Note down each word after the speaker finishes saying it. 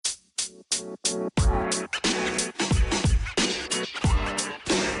Yo,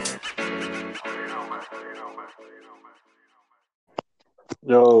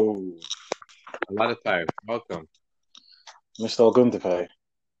 Oladipo, welcome. Mr. Ogunbyi.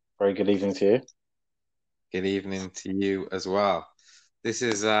 Very good evening to you. Good evening to you as well. This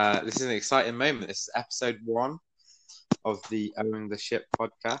is an exciting moment. This is episode one of the Own the Ship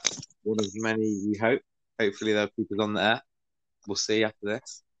podcast. One of many, we hope. Hopefully, there are people on there. We'll see after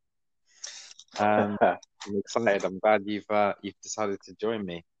this. I'm excited. I'm glad you've decided to join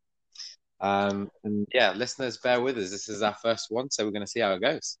me. And yeah, listeners, bear with us. This is our first one, so we're going to see how it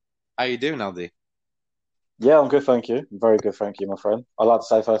goes. How you doing, Aldi? Yeah, I'm good, thank you. Very good, thank you, my friend. I'd like to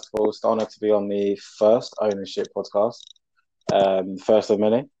say, first of all, it's an honour to be on the first Ownership podcast, first of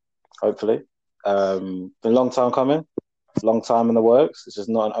many, hopefully. Been a long time coming, long time in the works. This is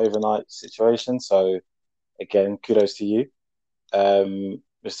not an overnight situation. So, again, kudos to you,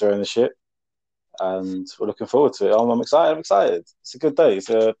 Mr. Ownership, and we're looking forward to it. I'm excited. I'm excited. It's a good day. It's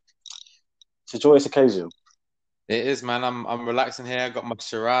a joyous occasion. It is, man. I'm relaxing here. I got my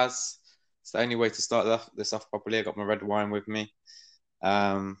Shiraz. It's the only way to start this off properly. I got my red wine with me. So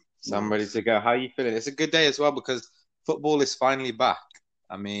I'm ready Nice. to go. How are you feeling? It's a good day as well because football is finally back.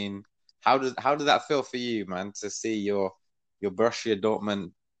 I mean, how did that feel for you, man, to see your Borussia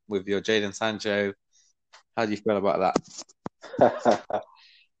Dortmund with your Jadon Sancho? How do you feel about that?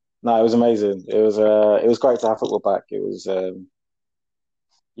 No, it was amazing. It was great to have football back. It was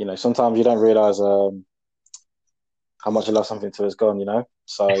sometimes you don't realize how much I love something till it's gone.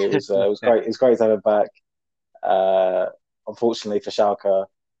 So it was Yeah. great. It's great to have it back. Uh, Unfortunately for Schalke,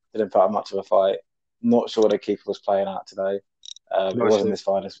 didn't put up much of a fight. Not sure what the keeper was playing at today. It Not wasn't sure. his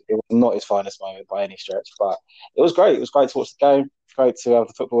finest. It was not his finest moment by any stretch, but it was great. It was great to watch the game. Great to have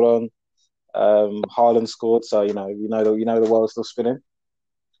the football on. Haaland scored, so the world's still spinning.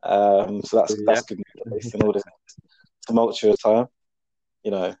 So that's Yeah. good news, at least in all this tumultuous time.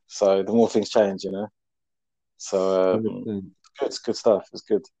 So the more things change. So 100%. it's good stuff. It's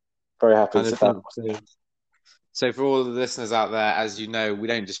good. Very happy to sit down. 100%. So for all the listeners out there, as you know, we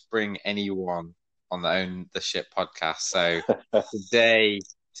don't just bring anyone on the Own the Ship podcast. So today,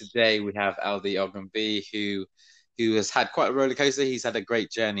 today we have LD Ogunbyi, who has had quite a roller coaster. He's had a great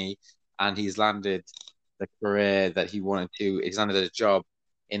journey, and he's landed the career that he wanted to. He's landed a job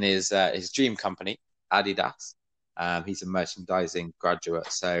in his dream company, Adidas. He's a merchandising graduate,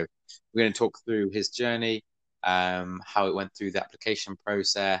 so we're going to talk through his journey, how it went through the application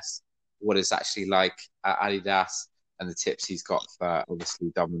process, what it's actually like at Adidas, and the tips he's got for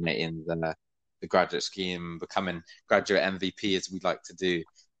obviously dominating the graduate scheme, becoming graduate MVP as we like to do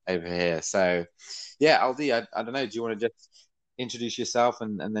over here. So, yeah, Aldi, I don't know. Do you want to just introduce yourself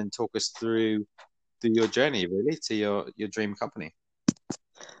and then talk us through your journey, really, to your dream company?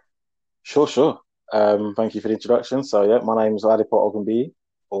 Sure, sure. Thank you for the introduction. So yeah, my name is Adipo Ogunbyi,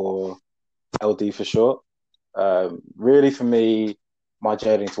 or LD for short. Really, for me, my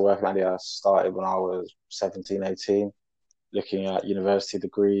journey to work at Adidas started when I was 17, 18, looking at university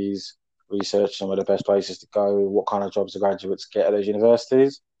degrees, researching where the best places to go, what kind of jobs the graduates get at those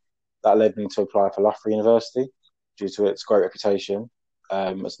universities. That led me to apply for Loughborough University due to its great reputation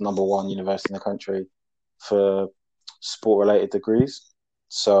as number one university in the country for sport-related degrees.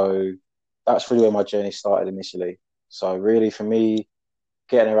 So that's really where my journey started initially. So really, for me,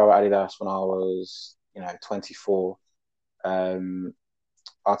 getting a role at Adidas when I was, 24, um,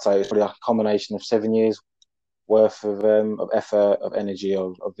 I'd say it's probably like a combination of 7 years worth of effort, of energy,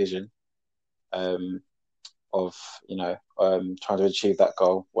 of vision, um, of trying to achieve that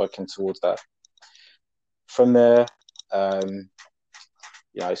goal, working towards that. From there, um,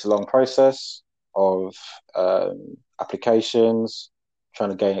 it's a long process of applications, trying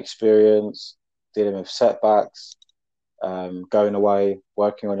to gain experience, dealing with setbacks, going away,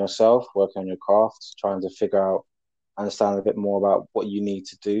 working on yourself, working on your craft, trying to figure out, understand a bit more about what you need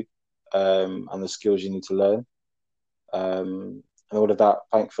to do, and the skills you need to learn. And all of that,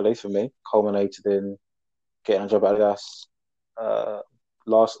 thankfully for me, culminated in getting a job at Adidas uh,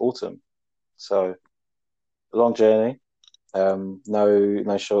 last autumn. So a long journey,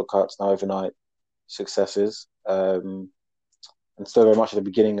 no shortcuts, no overnight successes, and still very much at the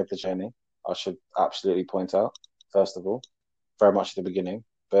beginning of the journey. I should absolutely point out, first of all, very much at the beginning.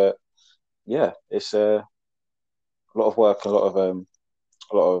 But yeah, it's a lot of work, a lot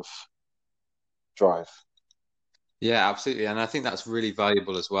of drive. Yeah, absolutely. And I think that's really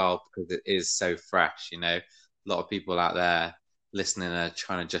valuable as well because it is so fresh. A lot of people out there listening are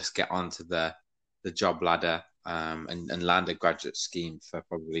trying to just get onto the job ladder and land a graduate scheme for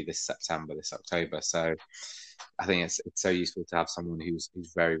probably this September, this October. So I think it's so useful to have someone who's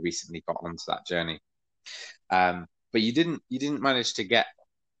very recently got onto that journey. But you didn't manage to get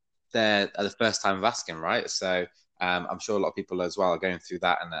there at the first time of asking, right? So I'm sure a lot of people as well are going through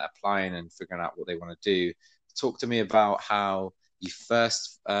that and applying and figuring out what they want to do. Talk to me about how your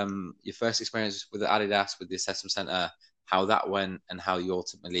first experience with the Adidas with the assessment center, how that went, and how you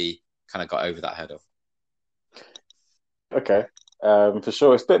ultimately kind of got over that hurdle. Okay, for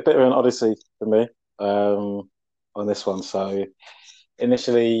sure. It's a bit of an odyssey for me on this one. So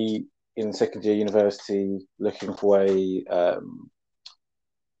initially in second year university, looking for a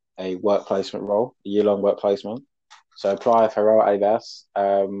work placement role, a year long work placement. So apply for a role at Adidas.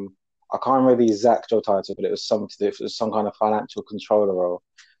 I can't remember the exact job title, but it was something to do. It was some kind of financial controller role.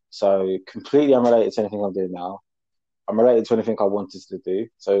 So completely unrelated to anything I'm doing now. I'm related to anything I wanted to do.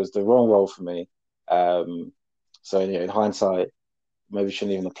 So it was the wrong role for me. So in hindsight, maybe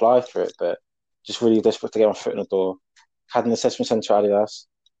shouldn't even apply for it, but just really desperate to get my foot in the door. Had an assessment centre at Adidas,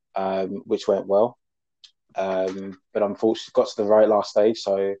 which went well. But unfortunately, got to the very last stage.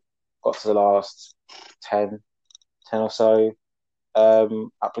 So got to the last 10 or so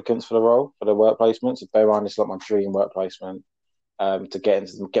applicants for the role, for the work placement. So bear in mind, it's like my dream work placement to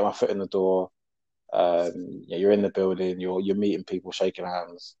get my foot in the door. You're in the building, you're meeting people, shaking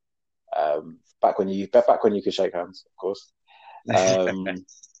hands. Back when you could shake hands, of course. Um,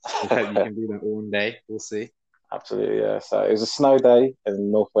 We hope you can do that one day. We'll see. Absolutely, yeah. So it was a snow day in the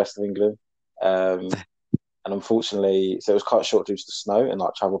northwest of England, um, and unfortunately, so it was quite short due to the snow and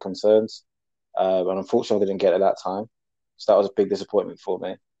like travel concerns. And unfortunately, I didn't get it at that time, so that was a big disappointment for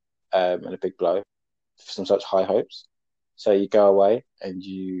me, and a big blow for some such high hopes. So you go away and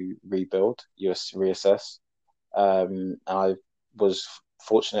you rebuild, you reassess. And I was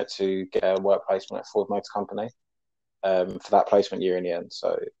fortunate to get a work placement at Ford Motor Company for that placement year in the end.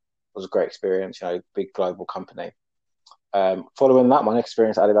 So it was a great experience, big global company. Following that, my next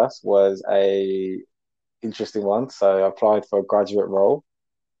experience at Adidas was a interesting one. So I applied for a graduate role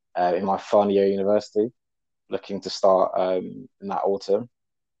in my final year of university, looking to start in that autumn.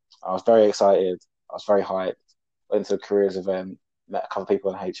 I was very excited. I was very hyped. Went to a careers event, met a couple of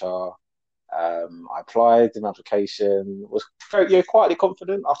people in HR. I applied, did an application. Was very, quietly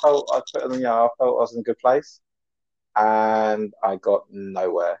confident. I felt I put, I felt I was in a good place, and I got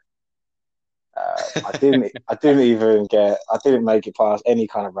nowhere. I didn't even get. I didn't make it past any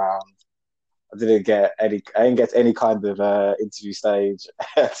kind of round. I didn't get to any kind of interview stage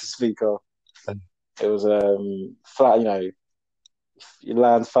to speak of. It was flat. You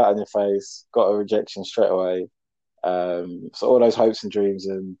land flat on your face. Got a rejection straight away. So all those hopes and dreams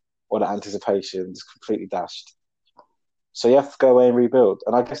and all that anticipation is completely dashed. So you have to go away and rebuild.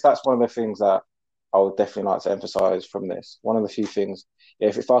 And I guess that's one of the things that I would definitely like to emphasize from this. One of the few things,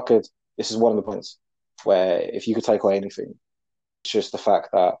 if I could, this is one of the points where if you could take away anything, it's just the fact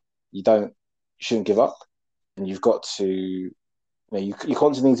that you shouldn't give up, and you've got to, you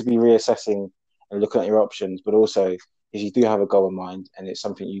constantly need to be reassessing and looking at your options, but also if you do have a goal in mind and it's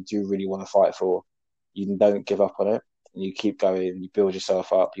something you do really want to fight for, you don't give up on it, and you keep going, you build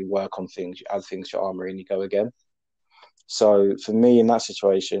yourself up, you work on things, you add things to your armory, and you go again. So for me in that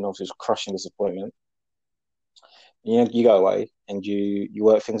situation, obviously, it was crushing disappointment. You go away and you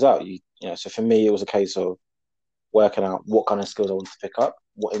work things out. So for me, it was a case of working out what kind of skills I wanted to pick up,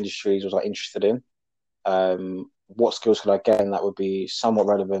 what industries was I interested in, what skills could I gain that would be somewhat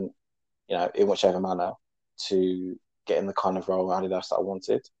relevant, in whichever manner to get in the kind of role at Adidas that I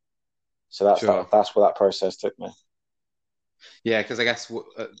wanted. So Sure. that's where that process took me. Yeah, because I guess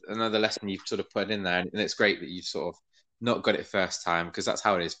another lesson you've sort of put in there, and it's great that you've sort of not got it first time, because that's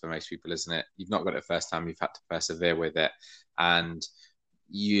how it is for most people, isn't it? You've not got it first time, you've had to persevere with it. And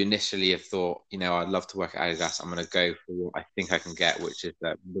you initially have thought, I'd love to work at Adidas. I'm going to go for what I think I can get, which is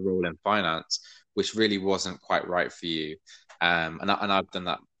the role in finance, which really wasn't quite right for you. And I've done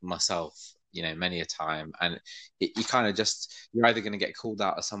that myself, many a time. And you kind of you're either going to get called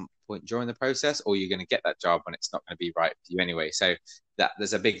out at some point during the process, or you're going to get that job when it's not going to be right for you anyway. So that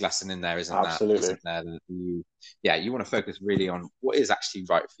there's a big lesson in there, Absolutely. isn't there? That you want to focus really on what is actually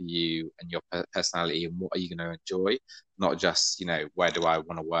right for you and your personality, and what are you going to enjoy, not just where do I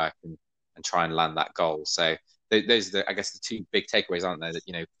want to work, and try and land that goal. So those are I guess the two big takeaways, aren't there?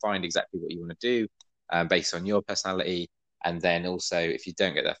 That find exactly what you want to do based on your personality, and then also if you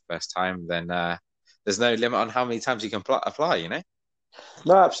don't get that first time, then there's no limit on how many times you can apply.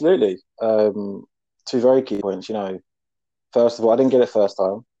 No, absolutely. Two very key points. First of all, I didn't get it first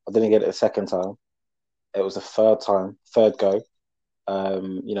time. I didn't get it the second time. It was the third time, third go.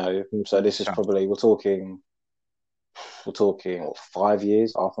 So this is probably we're talking what, 5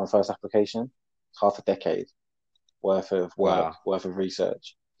 years after my first application. It's half a decade. worth of work, Wow. worth of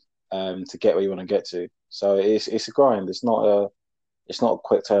research, to get where you want to get to. So it's a grind. It's not a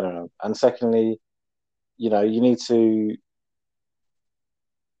quick turnaround. And secondly, you know, you need to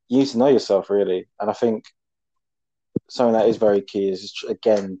know yourself really. And I think something that is very key is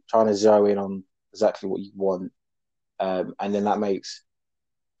again trying to zero in on exactly what you want, and then that makes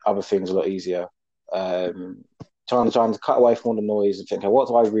other things a lot easier. Um, trying to cut away from all the noise and think, okay, what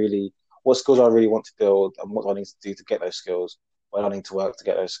skills do I really want to build, and what do I need to do to get those skills? Where do I need to work to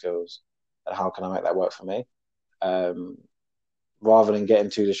get those skills, and how can I make that work for me? Um, Rather than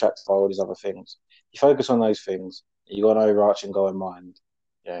getting too distracted by all these other things, you focus on those things. You got an overarching goal in mind.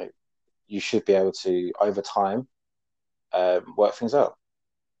 You know, you should be able to over time work things out.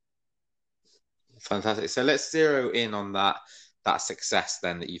 Fantastic. So let's zero in on that success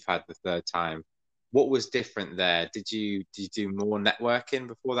then that you've had the third time. What was different there? Did you do more networking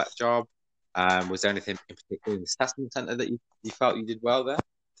before that job? Was there anything in particular in the assessment center that you felt you did well there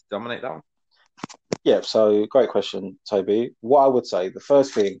to dominate that one? Yeah, so great question, Toby. What I would say,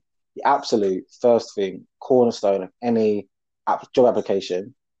 the absolute first thing, cornerstone of any job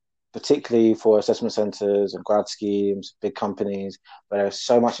application, particularly for assessment centers and grad schemes, big companies, where there's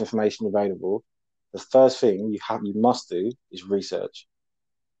so much information available, the first thing you must do is research.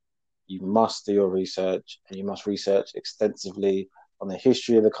 You must do your research, and you must research extensively on the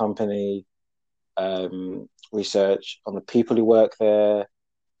history of the company, research on the people who work there.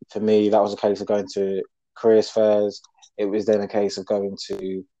 For me, that was a case of going to careers fairs. It was then a case of going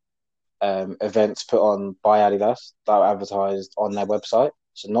to events put on by Adidas that were advertised on their website.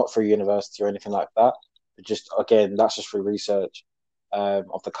 So not through university or anything like that, but just again, that's just through research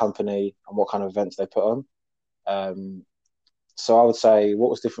of the company and what kind of events they put on. Um, so I would say what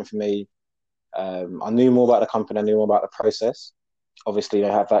was different for me, I knew more about the company, I knew more about the process. Obviously,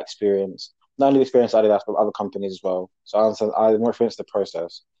 I had that experience, not only experience at Adidas, but other companies as well. So I had more experience in the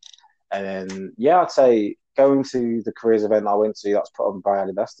process. And then, yeah, I'd say going to the careers event I went to, that's put on by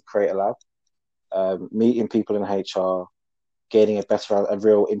Adidas, the Creator Lab, meeting people in HR, gaining a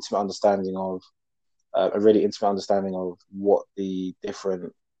real intimate understanding of, a really intimate understanding of what the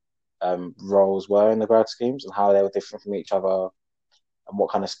different roles were in the grad schemes and how they were different from each other and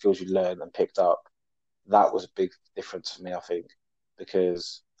what kind of skills you learned and picked up. That was a big difference for me, I think,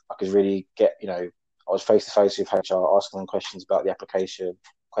 because I could really I was face to face with HR, asking them questions about the application,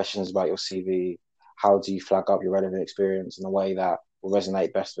 questions about your CV, how do you flag up your relevant experience in a way that will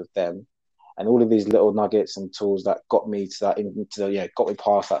resonate best with them, and all of these little nuggets and tools that got me to got me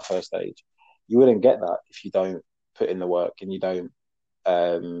past that first stage. You wouldn't get that if you don't put in the work and you don't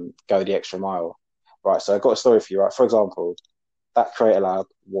go the extra mile. Right, so I've got a story for you. Right, for example, that creator lab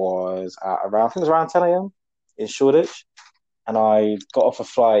was at around, I think it was around 10 a.m. in Shoreditch, and I got off a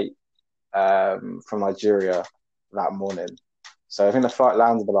flight from Nigeria that morning. So I think the flight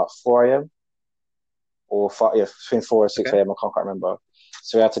landed about 4 a.m. or between 4 and 6 Okay. a.m. I can't quite remember.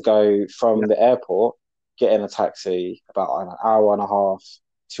 So we had to go from the airport, get in a taxi, about an hour and a half,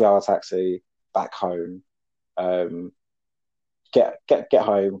 2 hour taxi back home. Um, get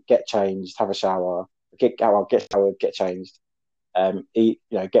home, get changed, have a shower, get showered, get changed, eat,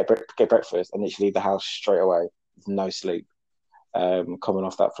 get breakfast, and literally leave the house straight away with no sleep. Coming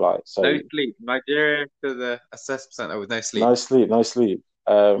off that flight, so No sleep. Nigeria to the assessment center with no sleep. no sleep, no sleep.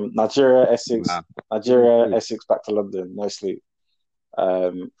 Nigeria, Essex, Wow. No sleep. back to London, no sleep.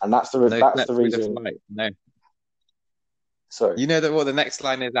 And No that's the slept through the reason. flight. No. Sorry. You know that what the next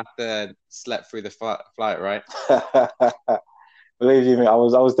line is after slept through the flight, right? Believe you me, I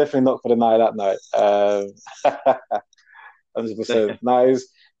was definitely not for the night that night. 100%. No,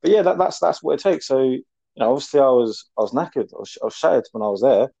 but yeah, that's what it takes. So obviously I was knackered, I was shattered when I was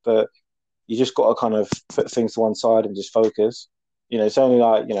there, but you just got to kind of put things to one side and just focus. It's only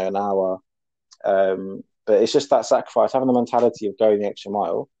like an hour, but it's just that sacrifice, having the mentality of going the extra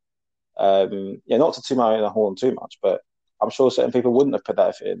mile. Yeah, not to toot my own horn too much, but I'm sure certain people wouldn't have put that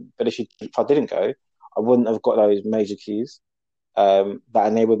effort in. But if I didn't go, I wouldn't have got those major keys that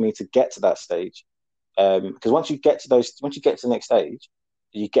enabled me to get to that stage. Because once you get to the next stage,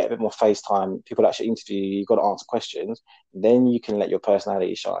 you get a bit more face time. People actually interview you. You've got to answer questions. Then you can let your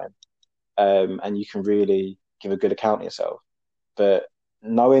personality shine, and you can really give a good account of yourself. But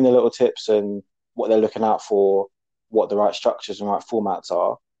knowing the little tips and what they're looking out for, what the right structures and right formats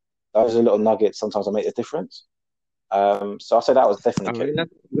are, those are little nuggets sometimes that make the difference. So I say that was I definitely mean,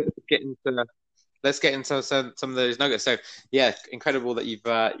 key. let's get into some of those nuggets. So yeah, incredible that you've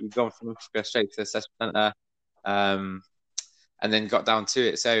gone from Africa straight to the assessment center, um, and then got down to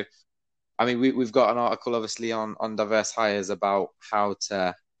it. So I mean, we've got an article obviously on diverse hires about how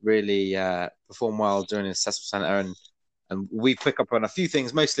to really perform well during the assessment center, and we pick up on a few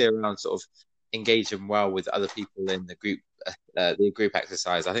things, mostly around sort of engaging well with other people in the group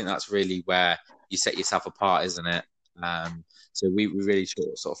exercise. I think that's really where you set yourself apart, isn't it? So we really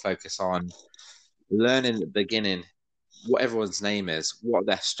sort of focus on learning at the beginning what everyone's name is, what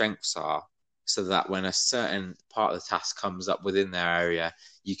their strengths are, so that when a certain part of the task comes up within their area,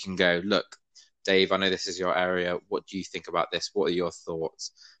 you can go, look, Dave, I know this is your area. What do you think about this? What are your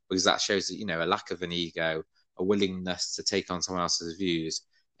thoughts? Because that shows that, a lack of an ego, a willingness to take on someone else's views,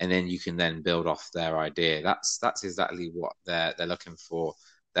 and then you can then build off their idea. That's exactly what they're looking for.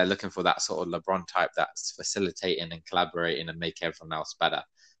 They're looking for that sort of LeBron type that's facilitating and collaborating and make everyone else better.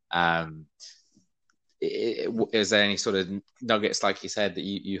 Um, is there any sort of nuggets, like you said, that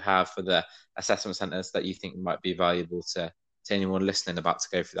you have for the assessment centers that you think might be valuable to anyone listening about to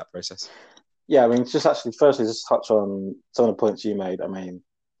go through that process? Yeah, I mean, just actually, firstly, just touch on some of the points you made. I mean,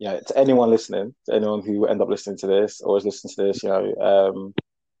 to anyone listening, to anyone who end up listening to this or is listening to this,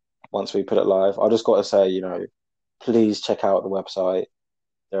 once we put it live, I just got to say, please check out the website.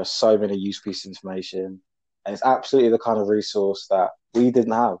 There are so many useful pieces of information, and it's absolutely the kind of resource that we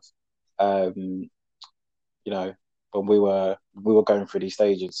didn't have. Um, when we were going through these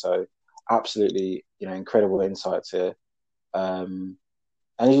stages. So absolutely, incredible insights here. And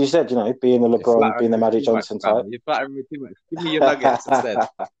as you said, being the LeBron, being the Magic Johnson type. You're flattering me too much. Give me your nuggets instead.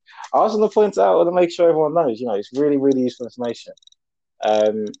 I was going to point out to make sure everyone knows, it's really, really useful information.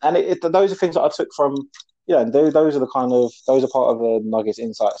 And those are things that I took from, those are part of the nuggets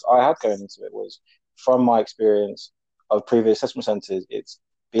insights I had going into it, was from my experience of previous assessment centers. It's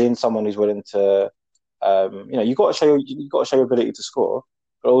being someone who's willing to, you've got to show your ability to score,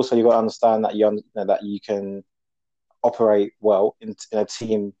 but also you've got to understand that that you can operate well in a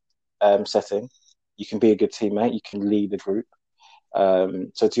team setting. You can be a good teammate. You can lead the group.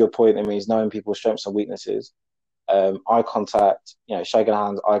 So to your point, it means knowing people's strengths and weaknesses. Eye contact, shaking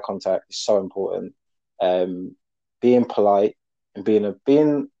hands, eye contact is so important. Being polite and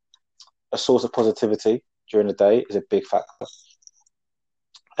being a source of positivity during the day is a big factor.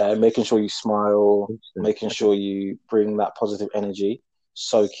 Making sure you smile, making sure you bring that positive energy,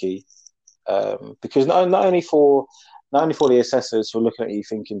 so key. Because not only for the assessors who are looking at you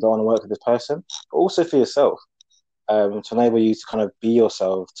thinking, do I want to work with this person, but also for yourself, to enable you to kind of be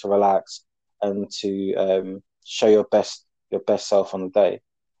yourself, to relax, and to show your best self on the day.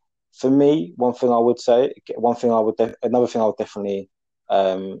 For me, another thing I would definitely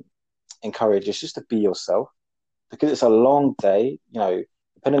encourage is just to be yourself, because it's a long day.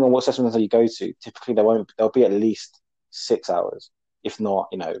 Depending on what assessment center you go to, typically there'll be at least 6 hours, if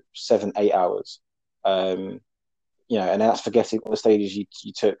not 7, 8 hours. And that's forgetting all the stages you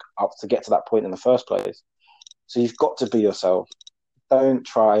took up to get to that point in the first place. So you've got to be yourself. Don't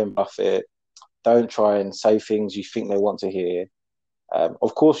try and bluff it. Don't try and say things you think they want to hear.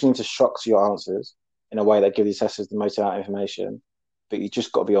 Of course, you need to structure your answers in a way that gives the assessors the most amount of information, but you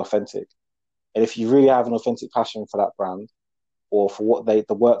just got to be authentic. And if you really have an authentic passion for that brand, or for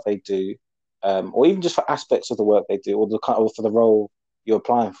the work they do, or even just for aspects of the work they do, or for the role you're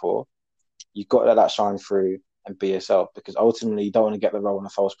applying for, you've got to let that shine through and be yourself, because ultimately you don't want to get the role on a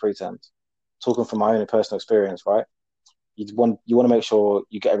false pretense. Talking from my own personal experience, right? You want to make sure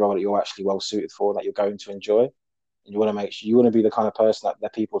you get a role that you're actually well suited for, that you're going to enjoy, and you want to be the kind of person that the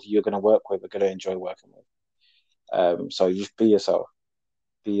people you're going to work with are going to enjoy working with. So just be yourself,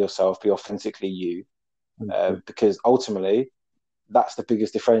 be authentically you, because ultimately that's the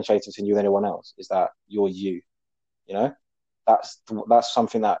biggest differentiator between you and anyone else, is that you're you. That's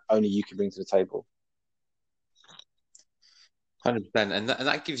something that only you can bring to the table. 100%, and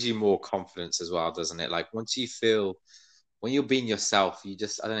that gives you more confidence as well, doesn't it? Like when you're being yourself, I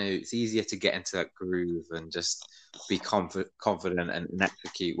don't know, it's easier to get into that groove and just be confident and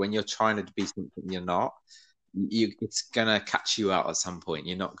execute. When you're trying to be something you're not, it's gonna catch you out at some point.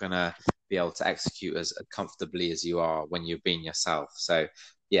 You're not gonna be able to execute as comfortably as you are when you're being yourself. So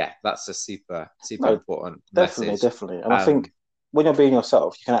yeah, that's a super important definitely, message. Definitely. And I think when you're being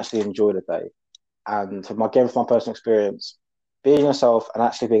yourself, you can actually enjoy the day. And from my personal experience, being yourself and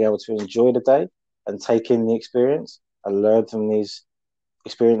actually being able to enjoy the day and take in the experience and learn from these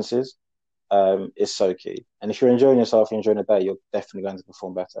experiences is so key. And if you're enjoying yourself, you're enjoying the day, you're definitely going to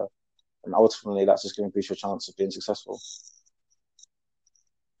perform better. And ultimately, that's just going to boost your chance of being successful.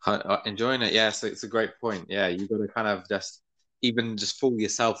 Enjoying it, yeah. So it's a great point. Yeah, you've got to kind of just fool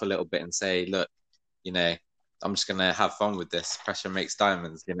yourself a little bit and say, look, I'm just gonna have fun with this. Pressure makes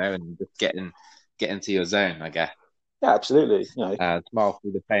diamonds, and just get into your zone, I guess. Yeah, absolutely. Smile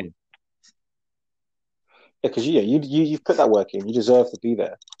through the pain. because you've put that work in, you deserve to be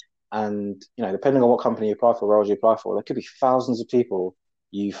there. And depending on what company you apply for, roles you apply for, there could be thousands of people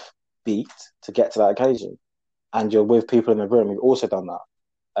you've beat to get to that occasion, and you're with people in the room who've also done that.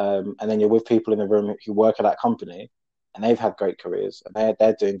 And then you're with people in the room who work at that company, and they've had great careers, and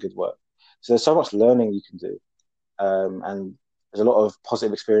they're doing good work. So there's so much learning you can do, and there's a lot of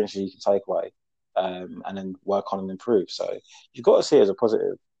positive experiences you can take away, and then work on and improve. So you've got to see it as a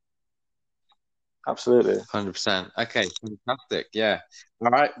positive. Absolutely. 100%. Okay, fantastic. Yeah. All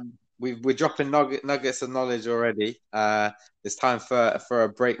right. We're dropping nuggets of knowledge already. It's time for a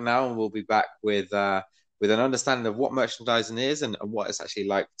break now, and we'll be back with an understanding of what merchandising is and what it's actually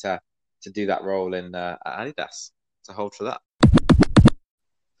like to do that role in at Adidas. To hold for that.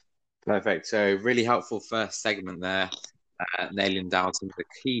 Perfect. So really helpful first segment there, nailing down some of the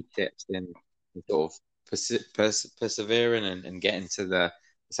key tips in sort of persevering and getting to the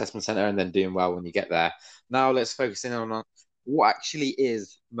assessment center and then doing well when you get there. Now let's focus in on what actually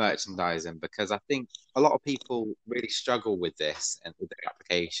is merchandising, because I think a lot of people really struggle with this and with their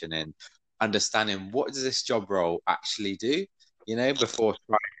application and understanding what does this job role actually do, before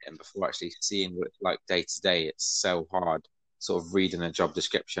trying it and before actually seeing what it's like day to day. It's so hard sort of reading a job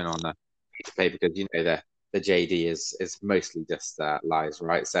description on a piece of paper because the JD is mostly just lies,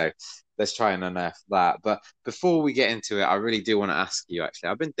 right? So let's try and unearth that. But before we get into it, I really do want to ask you. Actually,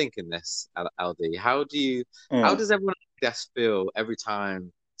 I've been thinking this, LD. How Mm. does everyone just feel every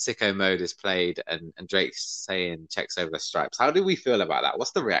time Sicko Mode is played and Drake's saying checks over the stripes? How do we feel about that?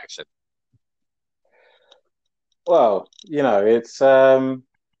 What's the reaction? Well, it's I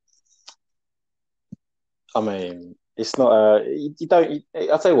mean, it's not you don't.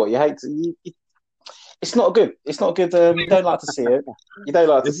 I'll tell you what, you hate to, it's not good. It's not good. You don't like to see it. You don't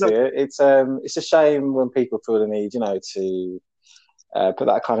like to It's see not it. It's a shame when people feel the need, to put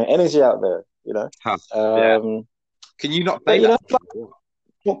that kind of energy out there. tough. Yeah. Um, Can you not but say that?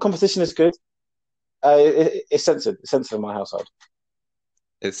 what competition is good. It's censored. It's censored in my household.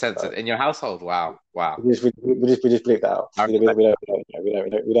 It's censored So in your household. Wow. Wow. we just bleep that out. I We respect don't, that.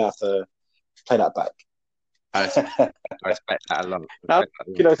 we don't have to play that back. I respect, I respect that a lot. I No, respect that a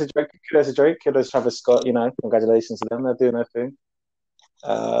lot. kudos to Travis Scott. Congratulations to them. They're doing their thing. Do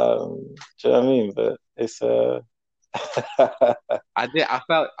you know what I mean? But it's I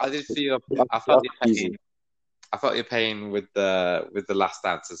did feel I felt your easy. pain. I felt your pain with the last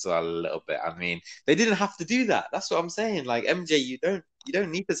dance as well a little bit. I mean, they didn't have to do that. That's what I'm saying. Like MJ, you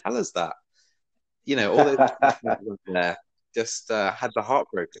don't need to tell us that. All those there just had the heart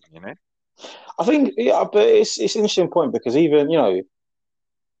broken. I think, yeah, but it's an interesting point because even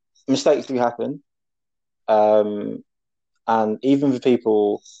mistakes do happen, um, and even with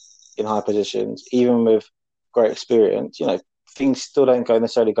people in high positions, even with great experience, things still don't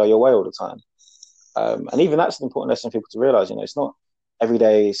necessarily go your way all the time. And even that's an important lesson for people to realize. It's not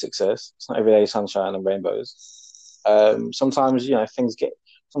everyday success. It's not everyday sunshine and rainbows. Sometimes things get.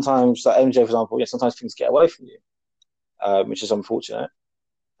 Sometimes, like MJ, for example, sometimes things get away from you, which is unfortunate.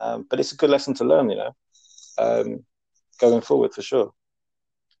 But it's a good lesson to learn. Um, Going forward for sure.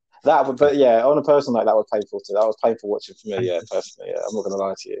 But yeah, on a personal note, that was painful too. That was painful watching for me. Yeah, personally, yeah, I'm not going to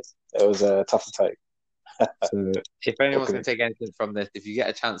lie to you. It was tough to take. So if anyone's going Okay. to take anything from this, if you get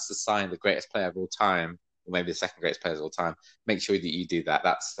a chance to sign the greatest player of all time, or maybe the second greatest player of all time, make sure that you do that.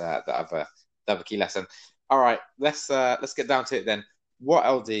 That's the other key lesson. All right, let's get down to it then. What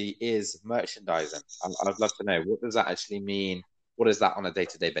LD is merchandising? I'd love to know. What does that actually mean? What is that on a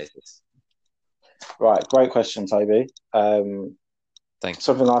day-to-day basis? Right, great question, Toby. Thank you.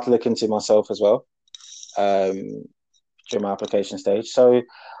 Something I had to look into myself as well um, during my application stage. So,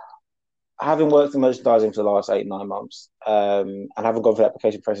 having worked in merchandising for the last 8, 9 months, and having gone through the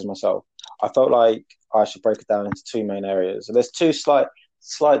application process myself, I felt like I should break it down into two main areas. So there's two slight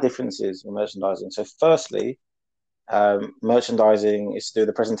differences in merchandising. So, firstly, merchandising is to do with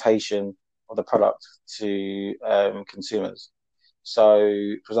the presentation of the product to consumers. So,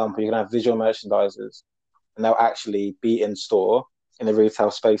 for example, you can have visual merchandisers, and they'll actually be in store in the retail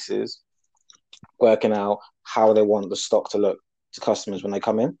spaces, working out how they want the stock to look to customers when they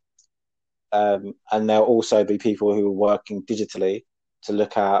come in. And there'll also be people who are working digitally to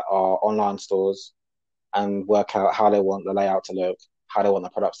look at our online stores and work out how they want the layout to look, how they want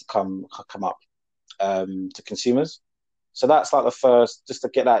the products to come up to consumers. So that's like the first, just to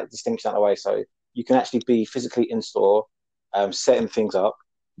get that distinction out of the way. So you can actually be physically in store, setting things up,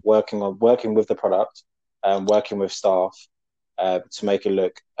 working with the product, working with staff to make it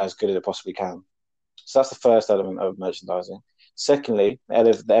look as good as it possibly can. So that's the first element of merchandising. Secondly, the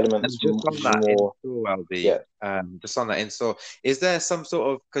element And that's just on that more, in-store, yeah, LD, just on that in-store, is there some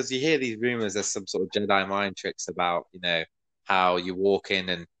sort of, because you hear these rumors, there's some sort of Jedi mind tricks about, how you walk in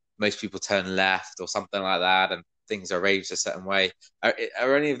and most people turn left or something like that, and things are arranged a certain way.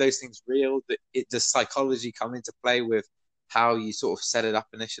 Are any of those things real? Does psychology come into play with how you sort of set it up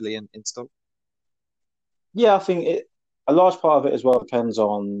initially in store? yeah, I think a large part of it as well depends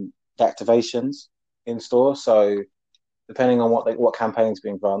on the activations in store. So depending on what campaign's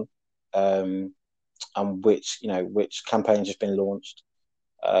being run, um, and which campaigns just been launched,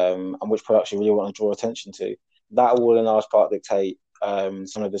 and which products you really want to draw attention to, that will in large part dictate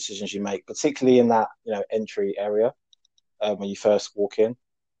some of the decisions you make, particularly in that entry area when you first walk in.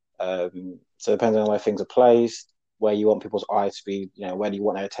 So depending on where things are placed, where you want people's eye to be, where do you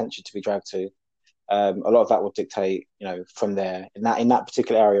want their attention to be dragged to, a lot of that will dictate, from there in that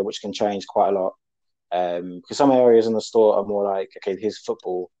particular area, which can change quite a lot. Because some areas in the store are more like, okay, here's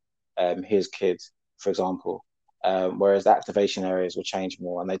football, here's kids, for example. Whereas the activation areas will change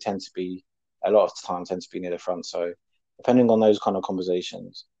more, and they tend to be a lot of the time tend to be near the front. So depending on those kind of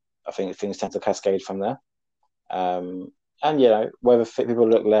conversations, I think things tend to cascade from there. Um, and whether people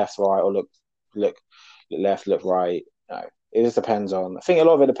look left, right, or look left, look right, it just depends on. I think a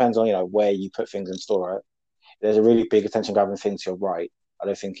lot of it depends on where you put things in store. Right, there's a really big attention grabbing thing to your right. I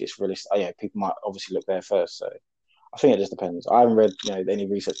don't think it's really. People might obviously look there first. So I think it just depends. I haven't read any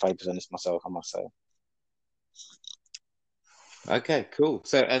research papers on this myself, I must say. Okay, cool.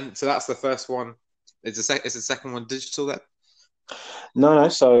 So that's the first one. Is the second one digital then? No, no.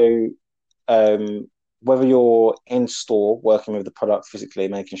 So um, whether you're in store working with the product physically,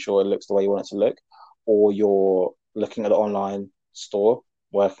 making sure it looks the way you want it to look, or you're looking at the online store,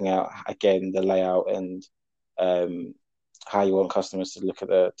 working out again the layout and um, how you want customers to look at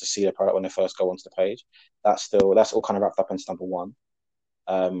to see the product when they first go onto the page. That's all kind of wrapped up into number one.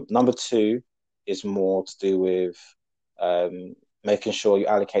 Number two is more to do with um, making sure you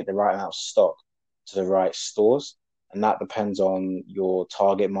allocate the right amount of stock to the right stores. And that depends on your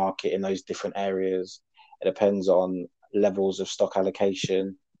target market in those different areas. It depends on levels of stock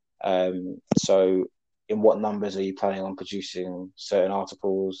allocation. So, in what numbers are you planning on producing certain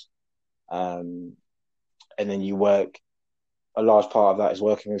articles? Um, and then a large part of that is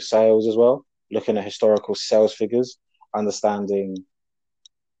working with sales as well, looking at historical sales figures, understanding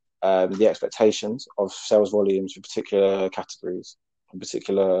the expectations of sales volumes for particular categories and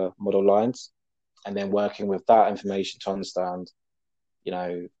particular model lines, and then working with that information to understand, you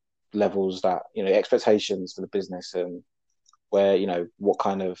know, levels that, expectations for the business and where, what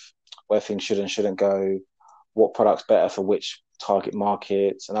kind of, where things should and shouldn't go, what products better for which target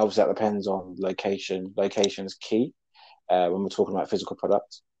markets. And obviously that depends on location. Location is key when we're talking about physical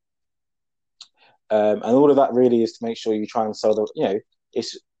products. And all of that really is to make sure you try and sell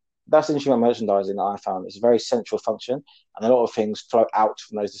it's that's the interesting about merchandising that I found. It's a very central function, and a lot of things flow out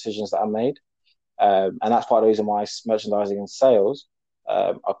from those decisions that are made. And that's part of the reason why merchandising and sales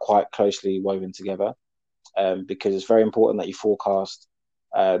are quite closely woven together, because it's very important that you forecast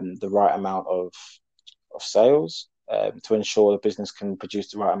the right amount of sales to ensure the business can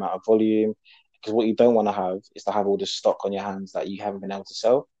produce the right amount of volume. Because what you don't want to have is to have all this stock on your hands that you haven't been able to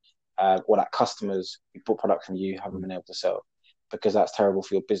sell, or that customers who bought products from you haven't been able to sell, because that's terrible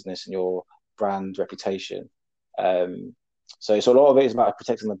for your business and your brand reputation. So a lot of it is about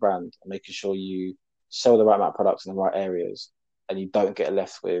protecting the brand and making sure you sell the right amount of products in the right areas, and you don't get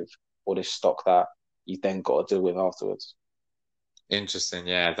left with all this stock that you then got to deal with afterwards. Interesting.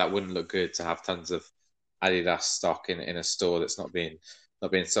 Yeah, that wouldn't look good to have tons of Adidas stock in a store that's not being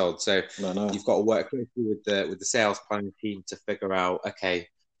sold. So No, no. you've got to work closely with the sales planning team to figure out, okay,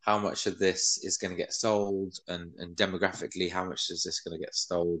 how much of this is going to get sold, and demographically how much is this going to get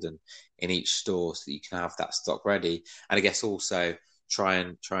sold, and in each store, so that you can have that stock ready. And I guess also try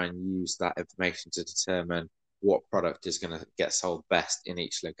and use that information to determine what product is going to get sold best in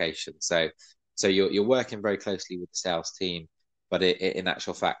each location. So you're working very closely with the sales team, but in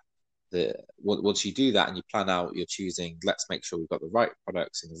actual fact, once you do that and you plan out, you're choosing. Let's make sure we've got the right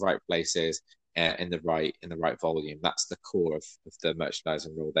products in the right places, in the right volume. That's the core of the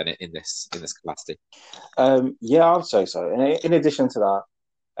merchandising rule. Then in this capacity. Yeah, I would say so. And in addition to that,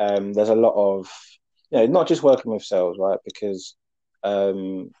 there's a lot of, not just working with sales, right? Because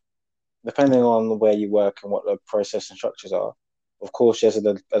um, depending on where you work and what the process and structures are, of course, there's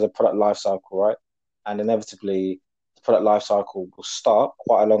a product life cycle, right? And inevitably, the product life cycle will start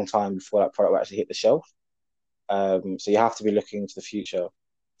quite a long time before that product will actually hit the shelf. So you have to be looking into the future.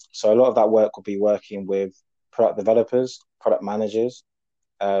 So a lot of that work will be working with product developers, product managers,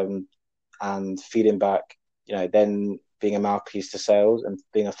 um, and feeding back, then being a mouthpiece to sales and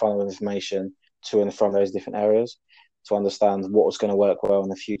being a funnel of information to and from those different areas to understand what was going to work well in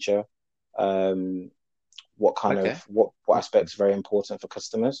the future, um, Okay. what aspects are very important for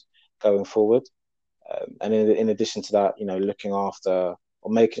customers going forward. And in addition to that, looking after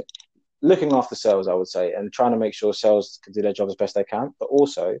or making looking after sales, I would say, and trying to make sure sales can do their job as best they can, but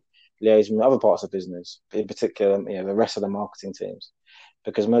also liaising with other parts of business, in particular, the rest of the marketing teams,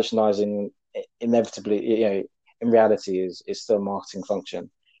 because merchandising inevitably, in reality, is still a marketing function.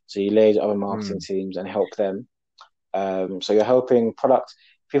 So you liaise with other marketing Mm. teams and help them. So you're helping product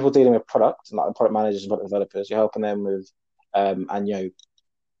people dealing with product, like the product managers and product developers. You're helping them with, and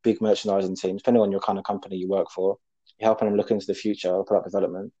big merchandising teams, depending on your kind of company you work for. You're helping them look into the future of product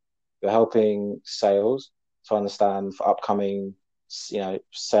development. You're helping sales to understand for upcoming,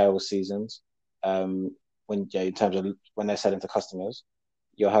 sales seasons. When in terms of when they're selling to customers,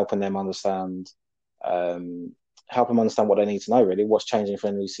 you're helping them understand, um, what they need to know. Really, what's changing for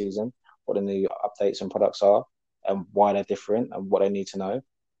the new season, what the new updates and products are, and why they're different, and what they need to know.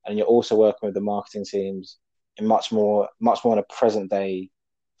 And you're also working with the marketing teams in much more in a present day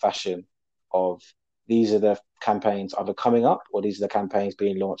fashion of these are the campaigns either coming up or these are the campaigns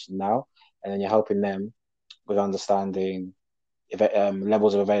being launched now, and then you're helping them with understanding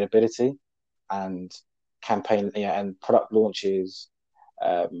levels of availability and campaign, and product launches,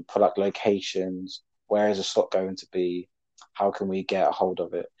 product locations, where is the stock going to be, how can we get a hold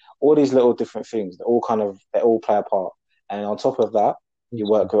of it, all these little different things, they all play a part. And on top of that, you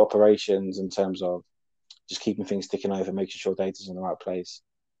work with operations in terms of just keeping things ticking over, making sure data's in the right place,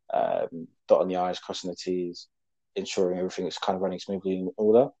 dotting the I's, crossing the T's, ensuring everything is kind of running smoothly in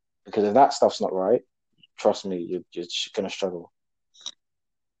order. Because if that stuff's not right, trust me, you're just going to struggle.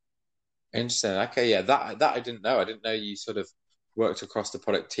 Interesting. Okay, yeah, that I didn't know. I didn't know you sort of worked across the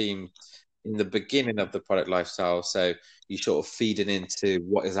product team in the beginning of the product lifestyle. So you sort of feeding into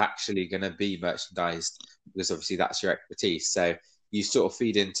what is actually going to be merchandised, because obviously that's your expertise. So you sort of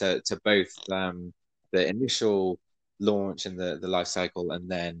feed into both the initial launch and the life cycle, and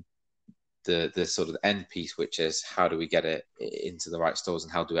then the sort of end piece, which is how do we get it into the right stores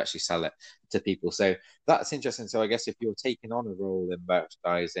and how do we actually sell it to people. So that's interesting. So I guess if you're taking on a role in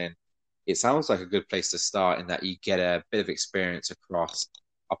merchandising, it sounds like a good place to start in that you get a bit of experience across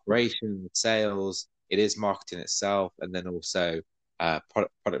operations, sales, it is marketing itself, and then also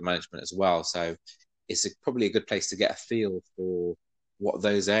product management as well. So it's probably a good place to get a feel for what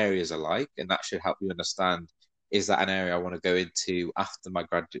those areas are like, and that should help you understand, is that an area I want to go into after my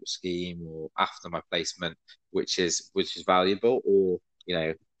graduate scheme or after my placement, which is valuable, or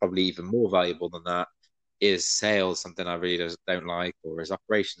probably even more valuable than that, is sales something I really don't like, or is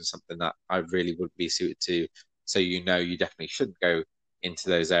operations something that I really would be suited to? So you definitely should go into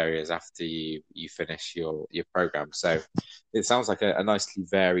those areas after you finish your program. So it sounds like a nicely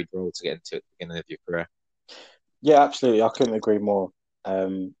varied role to get into at the beginning of your career. Yeah, absolutely. I couldn't agree more.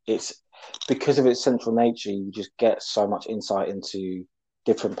 It's because of its central nature, you just get so much insight into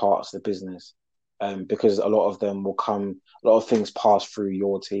different parts of the business. Because a lot of things pass through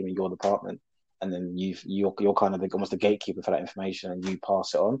your team and your department, and then you're kind of almost the gatekeeper for that information, and you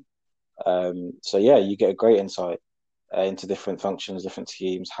pass it on. So yeah, you get a great insight into different functions, different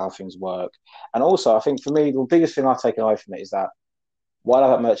teams, how things work, and also I think for me the biggest thing I've taken away from it is that while I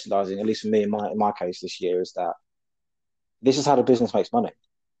like merchandising, at least for me in my case this year, is that this is how the business makes money.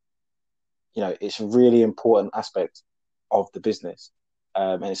 It's a really important aspect of the business,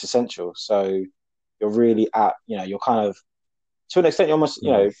 and it's essential. So you're really you're kind of, to an extent, you're almost,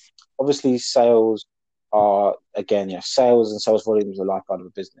 Mm. obviously sales are, again, sales and sales volume is the lifeblood of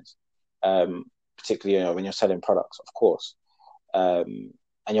a business, particularly, when you're selling products, of course. And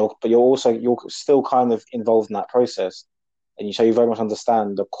you're still kind of involved in that process, and you very much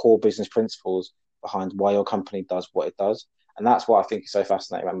understand the core business principles behind why your company does what it does, and that's what I think is so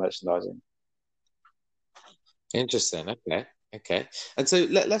fascinating about merchandising. Interesting. Okay. Okay. And so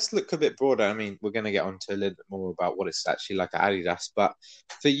let's look a bit broader. I mean, we're going to get on to a little bit more about what it's actually like at Adidas, but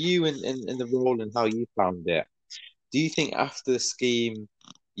for you in the role and how you found it, do you think after the scheme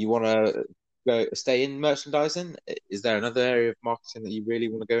you want to go stay in merchandising? Is there another area of marketing that you really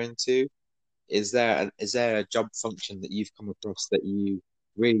want to go into? Is there a job function that you've come across that you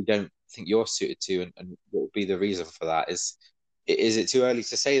really don't think you're suited to, and what would be the reason for that? Is it too early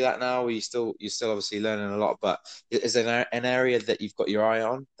to say that now? You're still obviously learning a lot, but is there an area that you've got your eye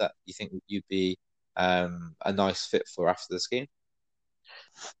on that you think you'd be a nice fit for after the scheme?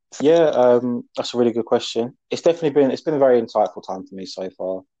 Yeah, that's a really good question. It's been a very insightful time for me so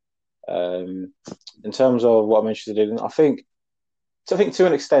far. Um, in terms of what I'm interested in, I think So I think to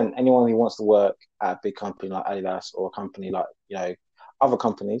an extent, anyone who wants to work at a big company like Adidas or a company like, other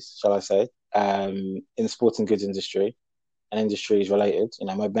companies, shall I say, in the sporting goods industry and industries related,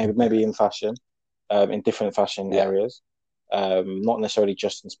 maybe in fashion, in different fashion Yeah, areas, not necessarily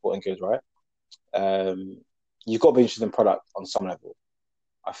just in sporting goods, right? Um, you've got to be interested in product on some level,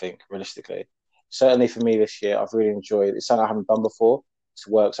 I think, realistically. Certainly for me this year, I've really enjoyed it's something I haven't done before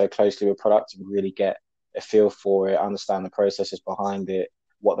to work so closely with product and really get a feel for it, understand the processes behind it,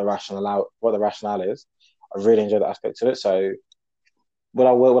 what the rationale is. I really enjoyed that aspect of it. So would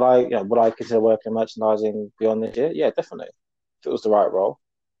I consider working in merchandising beyond this year? Yeah, definitely. If it was the right role,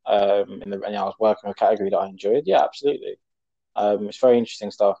 and I was working in a category that I enjoyed, yeah, absolutely. It's very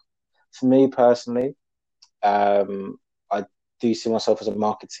interesting stuff. For me personally, I do see myself as a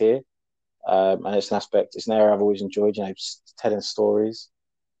marketeer, and it's an area I've always enjoyed. Telling stories,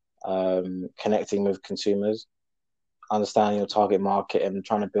 connecting with consumers, understanding your target market, and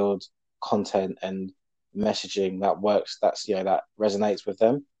trying to build content and messaging that works. That resonates with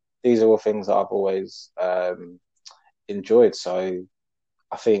them. These are all things that I've always enjoyed. So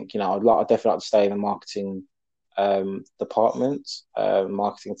I think I'd definitely like to stay in the marketing department,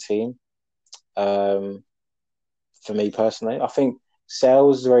 marketing team. Um, for me personally, I think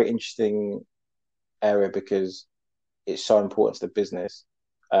sales is a very interesting area because it's so important to the business,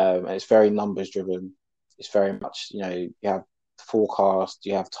 and it's very numbers driven. It's very much you have forecast,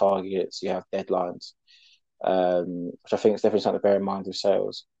 you have targets, you have deadlines, which I think is definitely something to bear in mind with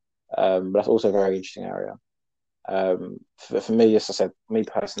sales. But that's also a very interesting area. For me, as I said, me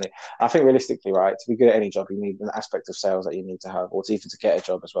personally, I think realistically, right, to be good at any job, you need an aspect of sales that you need to have, or to even to get a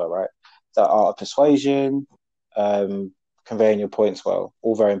job as well, right? That art of persuasion, conveying your points well,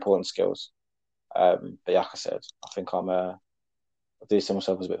 all very important skills. But like I said, I think I do see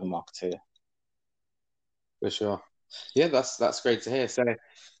myself as a bit of a marketeer. for sure. Yeah, that's great to hear.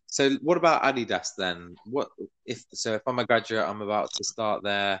 So what about Adidas then? If I'm a graduate, I'm about to start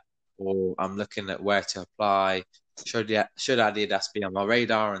there, or I'm looking at where to apply. Should Adidas be on my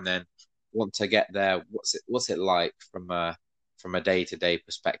radar? And then once I get there, what's it like from a day-to-day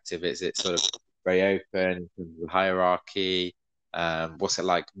perspective? Is it sort of very open in terms of hierarchy? What's it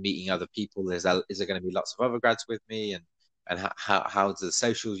like meeting other people? Is there going to be lots of other grads with me? And how do the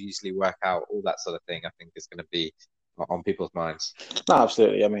socials usually work out? All that sort of thing, I think, is going to be on people's minds. No,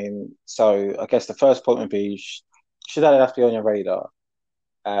 absolutely. I mean, so I guess the first point would be should that be on your radar?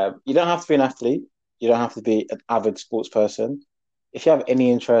 You don't have to be an athlete. You don't have to be an avid sports person. If you have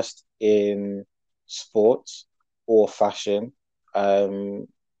any interest in sports or fashion, um,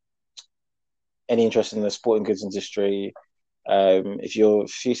 any interest in the sporting goods industry, if you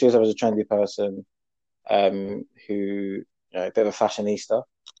see yourself as a trendy person, who a bit of a fashionista,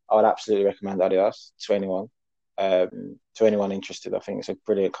 I would absolutely recommend Adidas to anyone. To anyone interested, I think it's a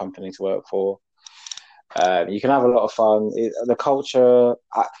brilliant company to work for. You can have a lot of fun. The culture,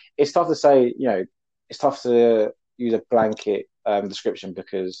 it's tough to say. It's tough to use a blanket description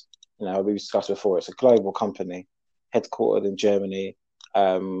because we discussed before. It's a global company, headquartered in Germany,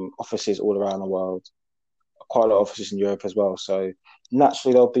 offices all around the world, quite a lot of offices in Europe as well. So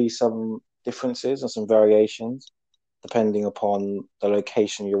naturally, there'll be some differences and some variations depending upon the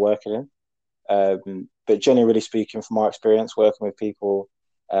location you're working in. But generally speaking, from my experience working with people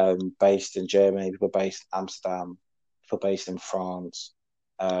based in Germany, people based in Amsterdam, people based in France,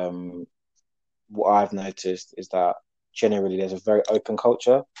 um, what I've noticed is that generally there's a very open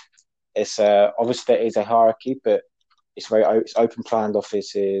culture. It's obviously there is a hierarchy, but it's open planned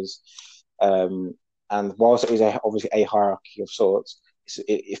offices, um, and whilst it is obviously a hierarchy of sorts,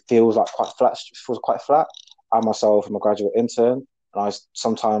 it feels like quite flat. It feels quite flat. I myself am a graduate intern, and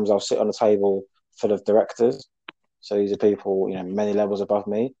sometimes I'll sit on a table full of directors. So these are people many levels above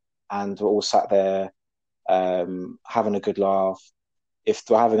me, and we're all sat there having a good laugh. If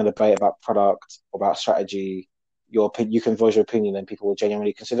we're having a debate about product or about strategy, you can voice your opinion, and people will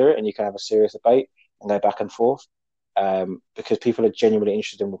genuinely consider it, and you can have a serious debate and go back and forth because people are genuinely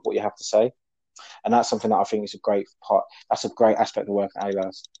interested in what you have to say, and that's something that I think is a great part. That's a great aspect of working at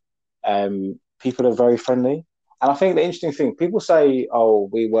Adidas. People are very friendly, and I think the interesting thing, people say, "Oh,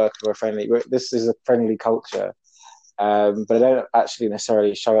 we work for a friendly. This is a friendly culture," but they don't actually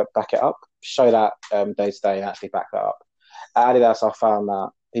necessarily back it up, show that day to day, and actually back that up. At Adidas, I found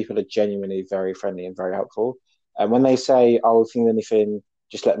that people are genuinely very friendly and very helpful. And when they say, "Oh, if you need anything,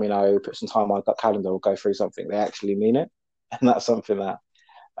 just let me know. Put some time on my calendar. We'll go through something," they actually mean it, and that's something that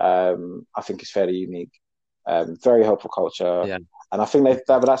I think is fairly unique. Very helpful culture, Yeah, and I think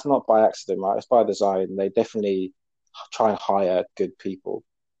but that's not by accident, right? It's by design. They definitely try and hire good people,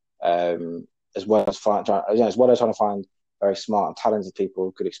 as well as trying to find very smart and talented people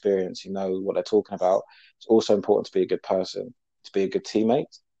with good experience who know what they're talking about. It's also important to be a good person, to be a good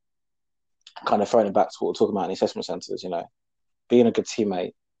teammate. Kind of throwing it back to what we're talking about in the assessment centres, being a good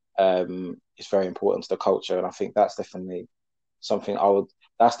teammate is very important to the culture, and I think that's definitely something I would.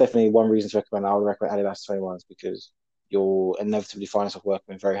 That's definitely one reason to recommend. I would recommend Adidas 21s because you'll inevitably find yourself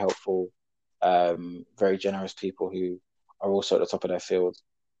working with very helpful, very generous people who are also at the top of their field,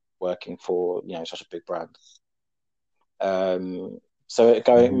 working for such a big brand. So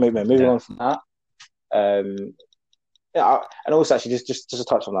moving Yeah. on from that, and also actually just to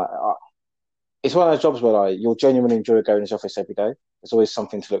touch on that, it's one of those jobs where you'll genuinely enjoy going to the office every day. There's always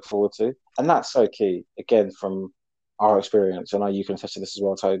something to look forward to, and that's so key. Again, from our experience, I know you can attest to this as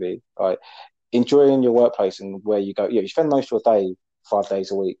well, Toby. Right, enjoying your workplace and where you go. You spend most of your day 5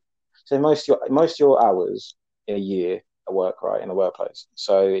 days a week, so most of your hours in a year at work, right, in the workplace.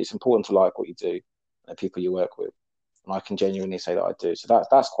 So it's important to like what you do and the people you work with, and I can genuinely say that I do. So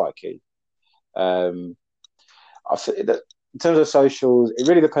that's quite key. Um, I think that in terms of socials, it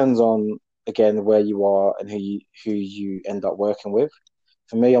really depends on again where you are and who you end up working with.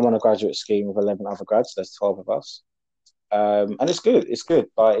 For me, I'm on a graduate scheme with 11 other grads. There's 12 of us, and it's good. It's good,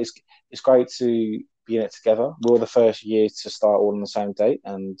 but it's great to be in it together. We're the first year to start all on the same date,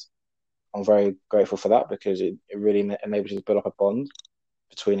 and I'm very grateful for that because it really enables you to build up a bond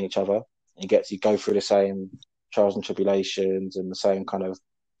between each other. You go through the same trials and tribulations and the same kind of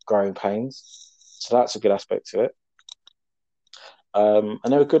growing pains. So that's a good aspect to it. And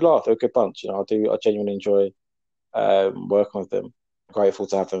they're a good laugh. They're a good bunch. I genuinely enjoy working with them. Grateful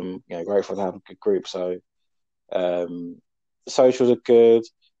to have them. Grateful to have a good group. So socials are good.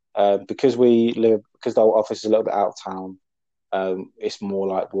 Because the office is a little bit out of town. It's more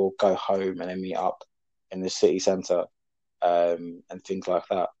like we'll go home and then meet up in the city centre and things like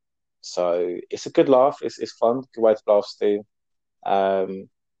that. So it's a good laugh. It's fun. Good way to laugh, Steve. Um,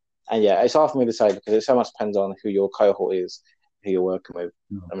 and yeah, it's hard for me to say because it so much depends on who your cohort is, who you're working with.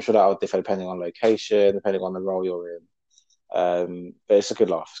 I'm sure that will differ depending on location, depending on the role you're in. But it's a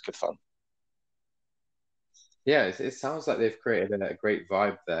good laugh. It's good fun. Yeah, it sounds like they've created a great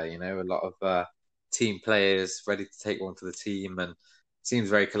vibe there. A lot of team players ready to take one for the team, and seems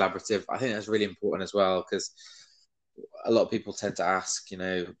very collaborative. I think that's really important as well because a lot of people tend to ask,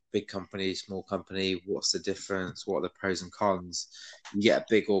 big company, small company, what's the difference? What are the pros and cons? You get a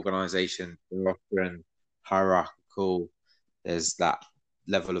big organization, they're often hierarchical. There's that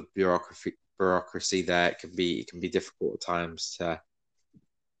level of bureaucracy there. It can be difficult at times to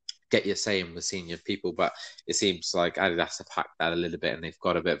get your say in with senior people, but it seems like Adidas have hacked that a little bit and they've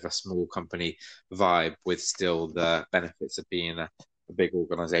got a bit of a small company vibe with still the benefits of being a big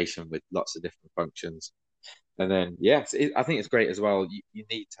organization with lots of different functions. And then, yes, I think it's great as well. You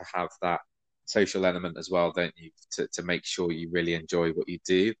need to have that social element as well, don't you, to make sure you really enjoy what you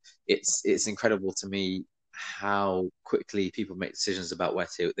do. It's incredible to me how quickly people make decisions about where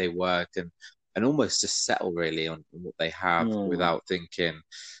they work and almost just settle really on what they have Mm. without thinking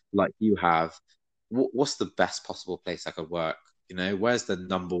like you have, what's the best possible place I could work? Where's the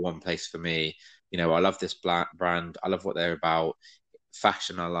number one place for me? I love this brand. I love what they're about.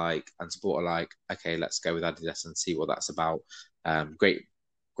 Fashion I like and sport I like. Okay, let's go with Adidas and see what that's about. Great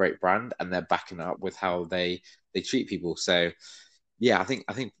brand, and they're backing it up with how they treat people. So yeah, I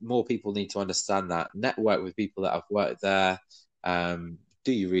think more people need to understand that. Network with people that have worked there.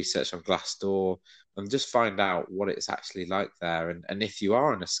 Do your research on Glassdoor and just find out what it's actually like there. And if you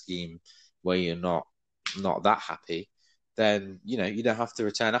are in a scheme where you're not that happy, then you don't have to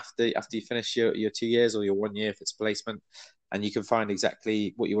return after you finish your 2 years or your 1 year if it's placement, and you can find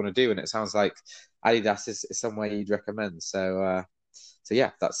exactly what you want to do. And it sounds like Adidas is somewhere you'd recommend. So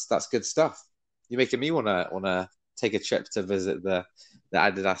yeah, that's good stuff. You're making me wanna take a trip to visit the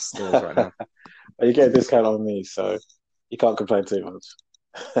Adidas stores right now. You get a discount on me, so you can't complain too much.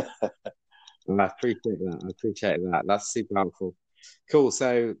 I appreciate that. I appreciate that. That's super helpful. Cool.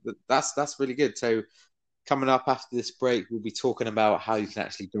 So that's really good. So coming up after this break, we'll be talking about how you can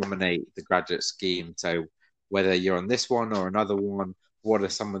actually dominate the graduate scheme. So whether you're on this one or another one, what are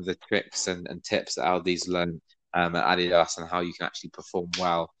some of the tricks and tips that LDs learn at Adidas and how you can actually perform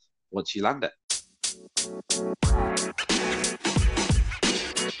well once you land it.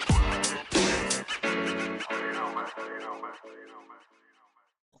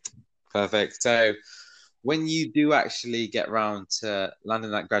 Perfect. So when you do actually get round to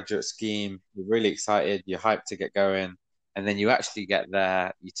landing that graduate scheme, you're really excited, you're hyped to get going, and then you actually get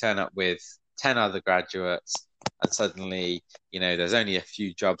there, you turn up with 10 other graduates, and suddenly, there's only a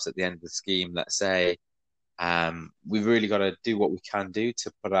few jobs at the end of the scheme, let's say. We've really got to do what we can do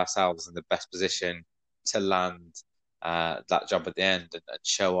to put ourselves in the best position to land that job at the end and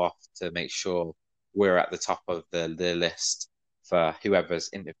show off to make sure we're at the top of the list for whoever's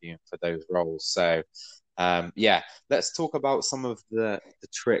interviewing for those roles. So, yeah, let's talk about some of the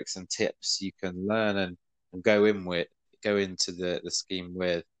tricks and tips you can learn and go into the scheme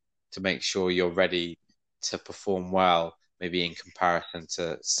with to make sure you're ready to perform well, maybe in comparison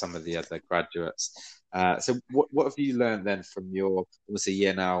to some of the other graduates. So what have you learned then from your almost a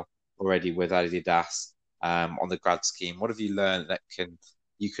year now already with Adidas on the grad scheme? What have you learned that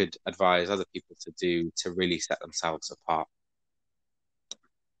you could advise other people to do to really set themselves apart?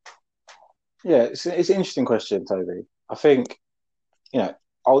 Yeah, it's an interesting question, Toby. I think,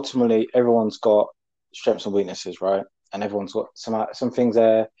 ultimately everyone's got strengths and weaknesses, right? And everyone's got some things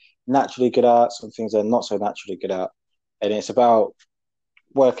they're naturally good at, some things they're not so naturally good at. And it's about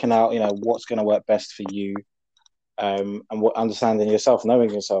working out, what's going to work best for you, and what understanding yourself,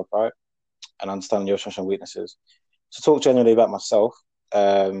 knowing yourself, right? And understanding your strengths and weaknesses. To talk generally about myself,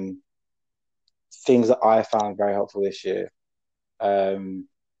 um, things that I found very helpful this year. Um,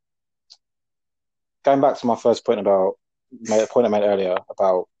 Going back to my first point a point I made earlier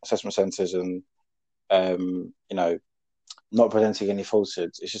about assessment centres and not presenting any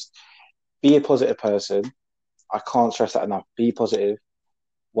falsehoods. It's just be a positive person. I can't stress that enough. Be positive.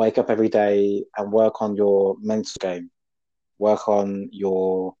 Wake up every day and work on your mental game. Work on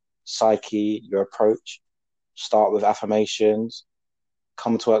your psyche, your approach. Start with affirmations.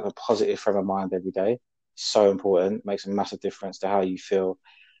 Come to work with a positive frame of mind every day. So important. It makes a massive difference to how you feel,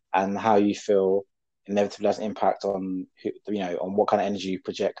 and how you feel inevitably has an impact on on what kind of energy you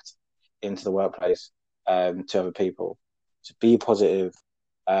project into the workplace, to other people. So be positive,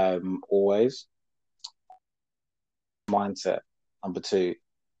 always. Mindset. Number two,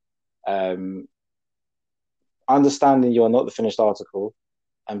 um, understanding you're not the finished article,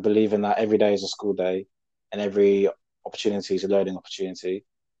 and believing that every day is a school day and every opportunity is a learning opportunity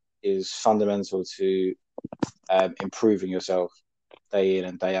is fundamental to improving yourself day in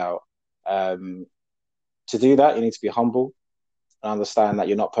and day out. Um, to do that, you need to be humble and understand that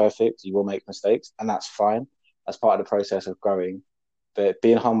you're not perfect. You will make mistakes, and that's fine. That's part of the process of growing. But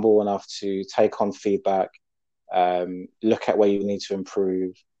being humble enough to take on feedback, look at where you need to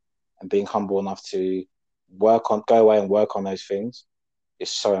improve, and being humble enough to go away and work on those things is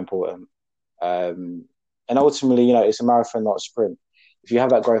so important. And ultimately, it's a marathon, not a sprint. If you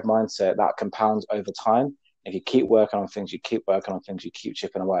have that growth mindset, that compounds over time. If you keep working on things, you keep working on things, you keep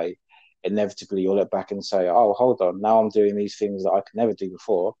chipping away, inevitably you'll look back and say, oh, hold on, now I'm doing these things that I could never do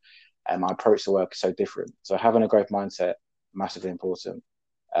before. And my approach to work is so different. So having a growth mindset, massively important,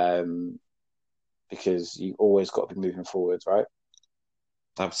 because you always got to be moving forwards, right?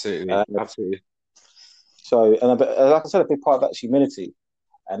 Absolutely, Uh, absolutely. but like I said, a big part of that is humility.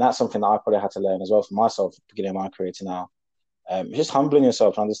 And that's something that I probably had to learn as well for myself, beginning of my career to now. Just humbling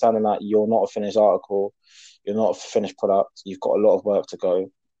yourself, understanding that you're not a finished article, you're not a finished product, you've got a lot of work to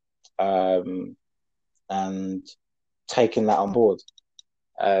go, and taking that on board.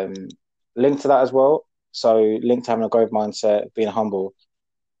 Um, Linked to that as well, so linked to having a growth mindset, being humble,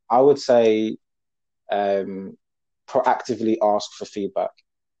 I would say proactively ask for feedback.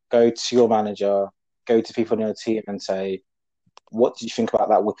 Go to your manager, go to people on your team and say, what did you think about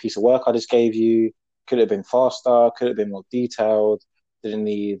that piece of work I just gave you? Could it have been faster? Could it have been more detailed? Did it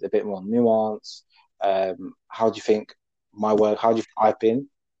need a bit more nuance? How do you think my work? How do you think I've been?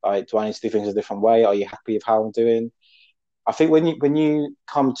 Like, do I need to do things a different way? Are you happy with how I'm doing? I think when you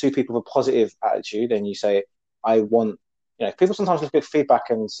come to people with a positive attitude and you say, I want, people sometimes look at feedback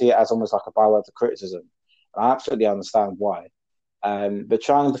and see it as almost like a byword of criticism. And I absolutely understand why. But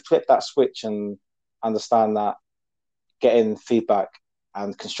trying to flip that switch and understand that getting feedback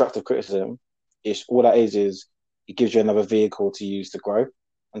and constructive criticism is all that is it gives you another vehicle to use to grow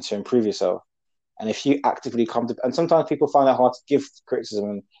and to improve yourself. And if you actively come to, and sometimes people find it hard to give criticism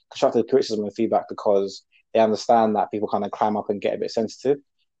and constructive criticism and feedback because they understand that people kind of climb up and get a bit sensitive.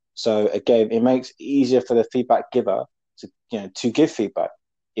 So again, it makes it easier for the feedback giver to give feedback.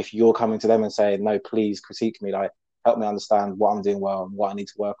 If you're coming to them and saying, no, please critique me, like help me understand what I'm doing well and what I need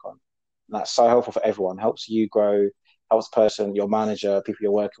to work on. And that's so helpful for everyone. Helps you grow, helps the person, your manager, people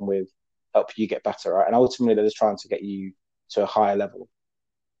you're working with, help you get better, right? And ultimately, they're just trying to get you to a higher level.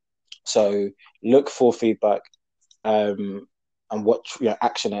 So look for feedback, and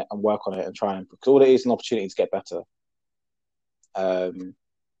action it and work on it and try and, because all it is an opportunity to get better. And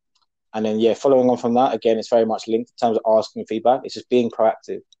then following on from that, again, it's very much linked in terms of asking feedback. It's just being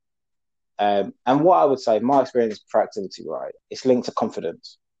proactive. And what I would say, my experience is proactivity, right? It's linked to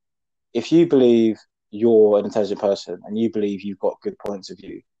confidence. If you believe you're an intelligent person and you believe you've got good points of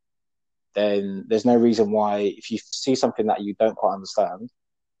view, then there's no reason why, if you see something that you don't quite understand,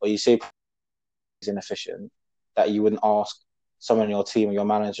 or you see is inefficient, that you wouldn't ask someone in your team or your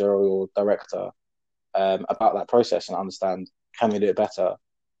manager or your director about that process and understand, can we do it better?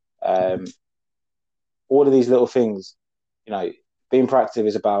 Um, all of these little things, you know, being proactive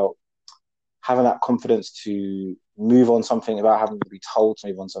is about having that confidence to move on something without having to be told to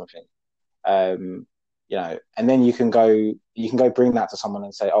move on something. And then you can go bring that to someone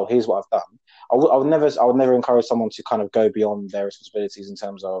and say, oh, here's what I've done. I would never encourage someone to kind of go beyond their responsibilities in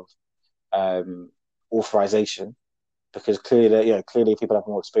terms of um, authorization, because clearly people have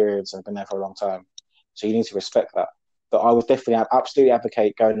more experience and have been there for a long time. So you need to respect that. But I would definitely absolutely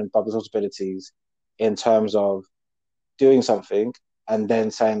advocate going above responsibilities in terms of doing something and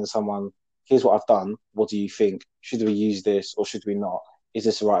then saying to someone, here's what I've done. What do you think? Should we use this or should we not? Is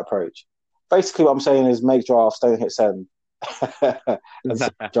this the right approach? Basically, what I'm saying is make drafts, don't hit send, and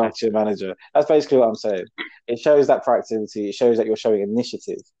send draft to your manager. That's basically what I'm saying. It shows that proactivity. It shows that you're showing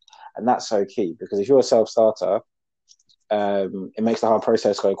initiative. And that's so key, because if you're a self starter, it makes the whole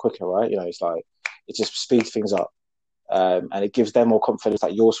process go quicker, right? It's like it just speeds things up, and it gives them more confidence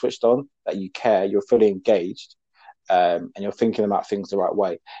that you're switched on, that you care, you're fully engaged, and you're thinking about things the right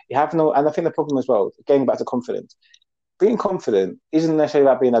way. You have no, and I think the problem as well, getting back to confidence, being confident isn't necessarily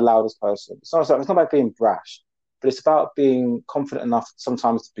about being the loudest person. It's not about being brash, but it's about being confident enough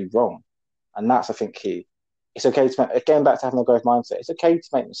sometimes to be wrong, and that's, I think, key. It's okay to make, getting back to having a growth mindset. It's okay to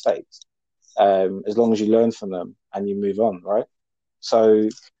make mistakes, as long as you learn from them and you move on, right? So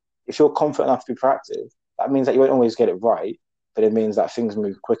if you're confident enough to be proactive, that means that you won't always get it right, but it means that things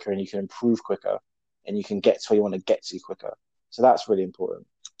move quicker and you can improve quicker and you can get to where you want to get to quicker. So that's really important.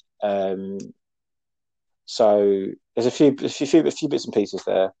 Um, so there's a few bits and pieces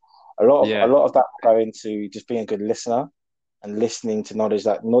there. A Yeah, lot of that will go into just being a good listener and listening to knowledge,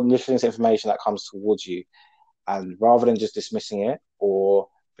 that not listening to information that comes towards you, and rather than just dismissing it or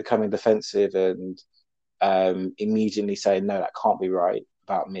becoming defensive and immediately saying, no, that can't be right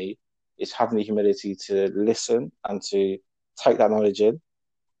about me. It's having the humility to listen and to take that knowledge in.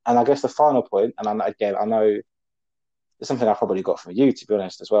 And I guess the final point, and I know it's something I probably got from you, to be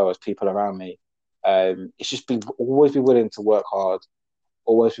honest, as well as people around me. It's just always be willing to work hard,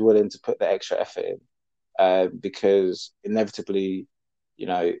 always be willing to put the extra effort in, because you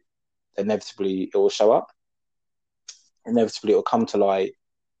know, inevitably it will show up. Inevitably it will come to light,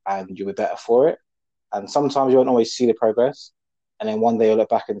 and you'll be better for it. And sometimes you won't always see the progress. And then one day you'll look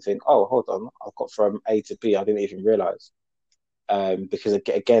back and think, oh, hold on, I've got from A to B. I didn't even realize. Because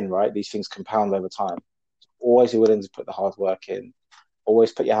again, right, these things compound over time. Always be willing to put the hard work in.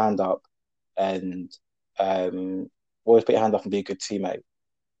 Always put your hand up, and um, always put your hand up and be a good teammate.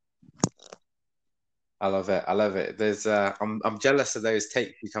 I love it. I love it. I'm jealous of those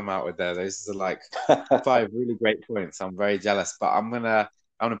takes you come out with there. Those are like five really great points. I'm very jealous, but I'm gonna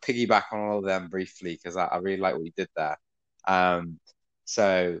piggyback on all of them briefly because I really like what you did there. Um,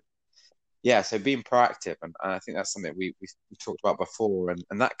 so yeah, so being proactive, and I think that's something we talked about before,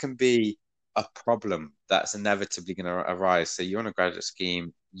 and that can be a problem that's inevitably going to arise. So you're on a graduate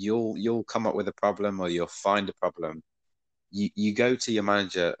scheme, you'll come up with a problem or you'll find a problem. You go to your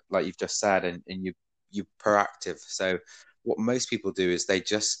manager, like you've just said, and you're proactive. So what most people do is they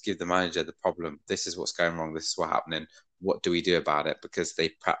just give the manager the problem. This is what's going wrong. This is what's happening. What do we do about it? Because they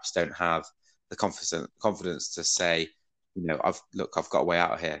perhaps don't have the confidence to say, I've got a way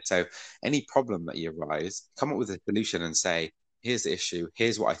out of here. So any problem that you arise, come up with a solution and say, here's the issue.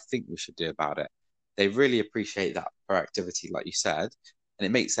 Here's what I think we should do about it. They really appreciate that proactivity, like you said, and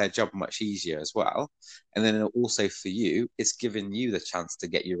it makes their job much easier as well. And then also for you, it's giving you the chance to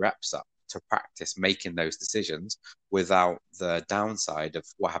get your reps up to practice making those decisions without the downside of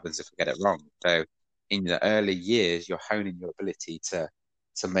what happens if we get it wrong. So in the early years, you're honing your ability to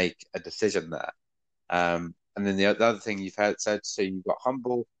make a decision there. And then the other thing you've said, so you've got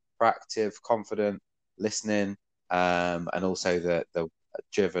humble, proactive, confident, listening, and also the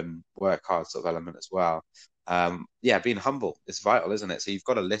driven, work hard sort of element as well. Yeah, being humble is vital, isn't it? So you've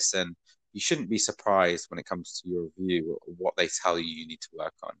got to listen. You shouldn't be surprised when it comes to your review or what they tell you you need to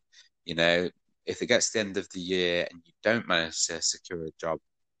work on. You know, if it gets to the end of the year and you don't manage to secure a job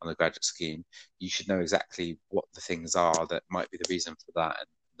on the graduate scheme, you should know exactly what the things are that might be the reason for that and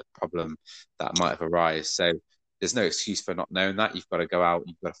the problem that might have arisen. So there's no excuse for not knowing that. You've got to go out,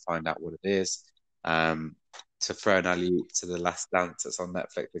 you've got to find out what it is. To throw an alley to The Last Dance that's on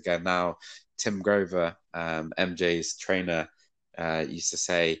Netflix again now, Tim Grover, MJ's trainer, used to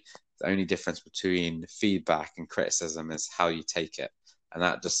say the only difference between feedback and criticism is how you take it. And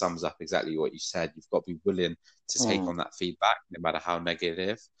that just sums up exactly what you said. You've got to be willing to take Mm, on that feedback, no matter how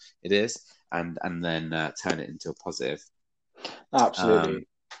negative it is, and then turn it into a positive. Um, absolutely.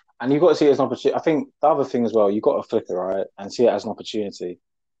 And you've got to see it as an opportunity. I think the other thing as well, you've got to flip it, right? And see it as an opportunity.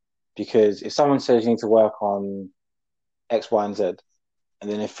 Because if someone says you need to work on X, Y, and Z, and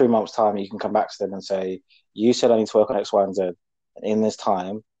then in 3 months' time, you can come back to them and say, you said I need to work on X, Y, and Z. And in this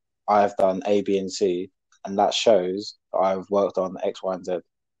time, I've done A, B, and C. And that shows that I've worked on X, Y, and Z.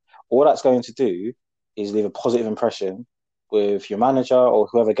 All that's going to do is leave a positive impression with your manager or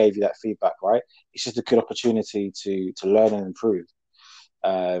whoever gave you that feedback, right? It's just a good opportunity to learn and improve,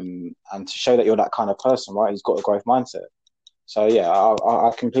 and to show that you're that kind of person, right? Who's got a growth mindset. So yeah,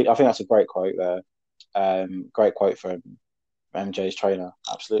 I completely. I think that's a great quote there. Great quote from MJ's trainer.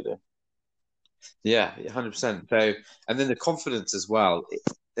 Absolutely. yeah, 100%. So, and then the confidence as well.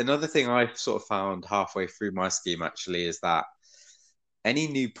 Another thing I've sort of found halfway through my scheme actually is that any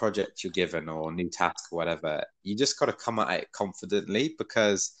new project you're given or new task or whatever, you just got to come at it confidently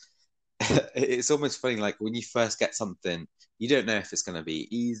because it's almost funny. Like when you first get something, you don't know if it's going to be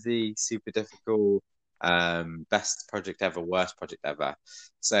easy, super difficult, best project ever, worst project ever.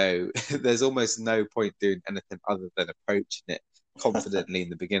 So there's almost no point doing anything other than approaching it confidently in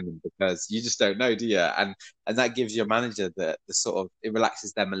the beginning because you just don't know, do you? And that gives your manager the sort of it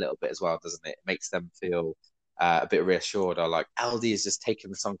relaxes them a little bit as well, doesn't it? It makes them feel a bit reassured or like LD is just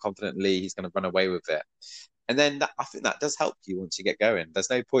taking this on confidently, he's going to run away with it. And then I think that does help you once you get going. There's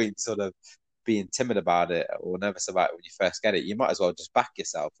no point sort of being timid about it or nervous about it when you first get it. You might as well just back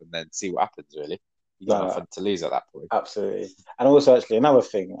yourself and then see what happens, really. You got No, no, nothing to lose at that point. absolutely. And also, actually, another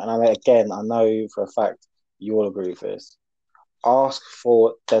thing, and again, I know for a fact you all agree with this. Ask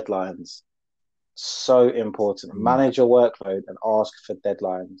for deadlines. So important. Mm. Manage your workload and ask for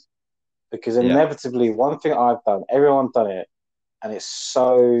deadlines. Because Yeah. inevitably, one thing I've done, everyone's done it, and it's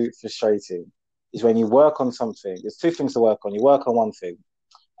so frustrating, is when you work on something, there's two things to work on. You work on one thing,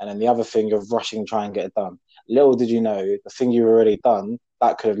 and then the other thing you're rushing to try and get it done. Little did you know, the thing you've already done,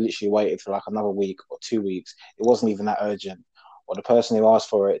 that could have literally waited for like another week or 2 weeks. It wasn't even that urgent. Or the person who asked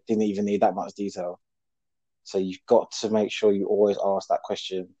for it didn't even need that much detail. So you've got to make sure you always ask that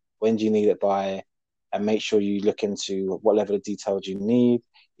question. When do you need it by? And make sure you look into what level of detail do you need.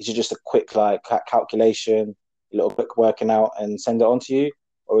 Is it just a quick like calculation, a little quick working out and send it on to you?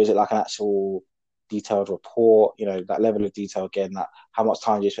 Or is it like an actual detailed report? You know, that level of detail again, that how much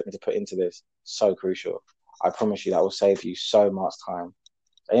time do you expect me to put into this? So crucial. I promise you that will save you so much time.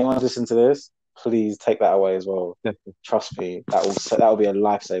 Anyone listen to this, please take that away as well. Trust me, that will be a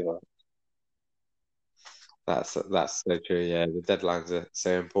lifesaver. That's so true. Yeah, the deadlines are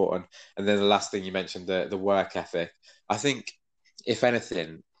so important. And then the last thing you mentioned, the work ethic. I think, if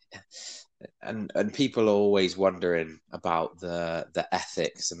anything, and people are always wondering about the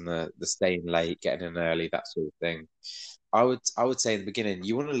ethics and the staying late, getting in early, that sort of thing. I would say in the beginning,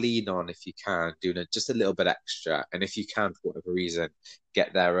 you want to lean on if you can, doing just a little bit extra, and if you can, for whatever reason,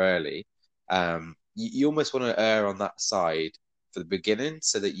 get there early. You almost want to err on that side for the beginning,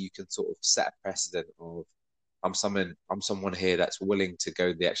 so that you can sort of set a precedent of I'm someone here that's willing to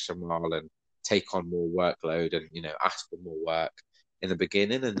go the extra mile and take on more workload and ask for more work in the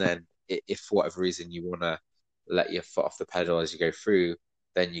beginning, and then if for whatever reason you want to let your foot off the pedal as you go through,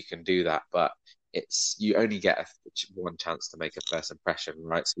 then you can do that. But you only get one chance to make a first impression,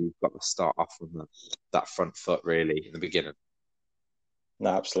 right? So you've got to start off on that front foot really in the beginning. No,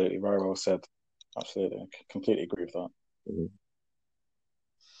 absolutely. Very well said. Absolutely. I completely agree with that. Mhm.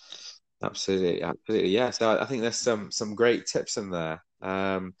 Absolutely, absolutely. Yeah. So I think there's some great tips in there.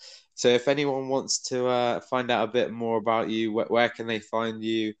 So if anyone wants to find out a bit more about you, where can they find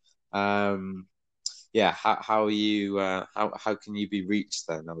you? Um, yeah, how are you how can you be reached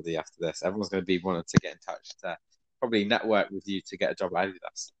then, LD, after this? Everyone's going to be wanting to get in touch to probably network with you to get a job at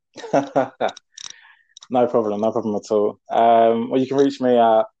Adidas. No problem. No problem at all. Well, you can reach me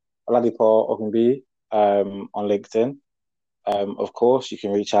at Oladipo Ogunbyi on LinkedIn. Of course, you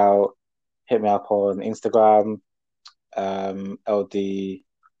can reach out, hit me up on Instagram, LD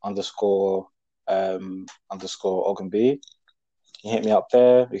underscore underscore Ogunbyi. You can hit me up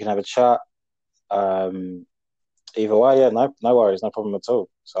there. We can have a chat. Um, Either way, yeah, no worries, no problem at all.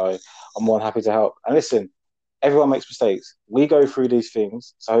 So I'm more than happy to help. And listen, everyone makes mistakes. We go through these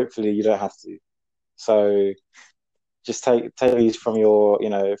things, so hopefully you don't have to. So just take these from your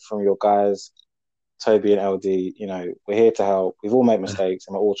guys, Toby and LD. We're here to help. We've all made mistakes,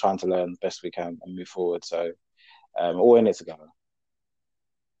 and we're all trying to learn the best we can and move forward. So all in it together.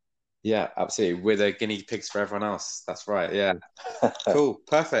 Yeah, absolutely. We're the guinea pigs for everyone else. That's right. Yeah. Cool.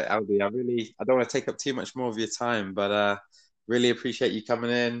 Perfect, LD. I don't want to take up too much more of your time, but Really appreciate you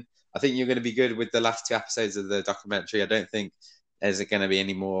coming in. I think you're going to be good with the last two episodes of the documentary. I don't think there's going to be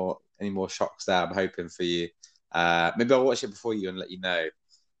any more shocks there. I'm hoping for you. Maybe I'll watch it before you and let you know.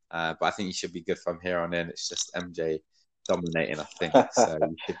 But I think you should be good from here on in. It's just MJ dominating, I think. So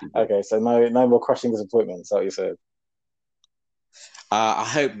you should be good. Okay, so no more crushing disappointments, is that what you said? I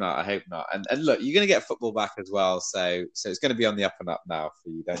hope not. I hope not. And look, you're going to get football back as well. So it's going to be on the up and up now for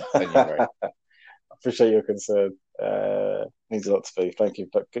you. Don't you worry. I appreciate your concern. Means a lot to me. Thank you.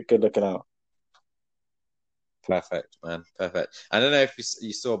 Good looking out. Perfect, man. Perfect. I don't know if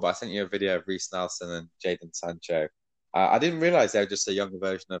you saw, but I sent you a video of Reece Nelson and Jadon Sancho. I didn't realize they were just a younger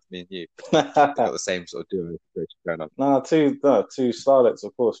version of me and you. They've got the same sort of duo going on. No, two starlets,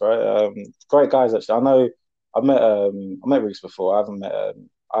 of course, right? Great guys, actually. I know I met Reese before. I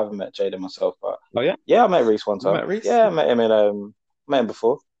haven't met Jaden myself, but Oh yeah, yeah, I met Reese one you time. met Reece Yeah, I met him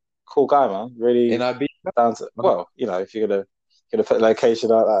before. Cool guy, man. in Really IB. down to, well, if you're gonna put location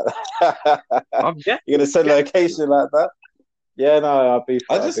like that, Yeah, you're gonna send location like that. Yeah, no, I'll be I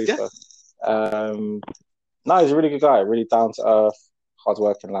for, I'll just be guess. for. Um, no, he's a really good guy, really down to earth,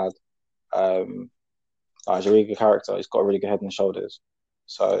 hardworking lad. Um, he's a really good character. He's got a really good head and shoulders.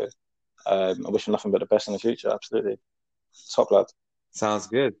 So I wish him nothing but the best in the future. Absolutely, top lad. Sounds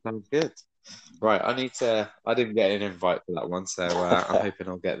good. Sounds good. Right, I need to. I didn't get an invite for that one, so I'm hoping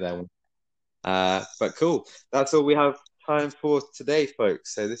I'll get there. But cool. That's all we have time for today,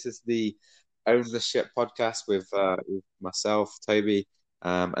 folks. So this is the Own the Ship podcast with myself, Toby,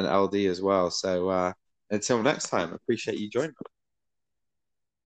 and LD as well. So until next time, appreciate you joining.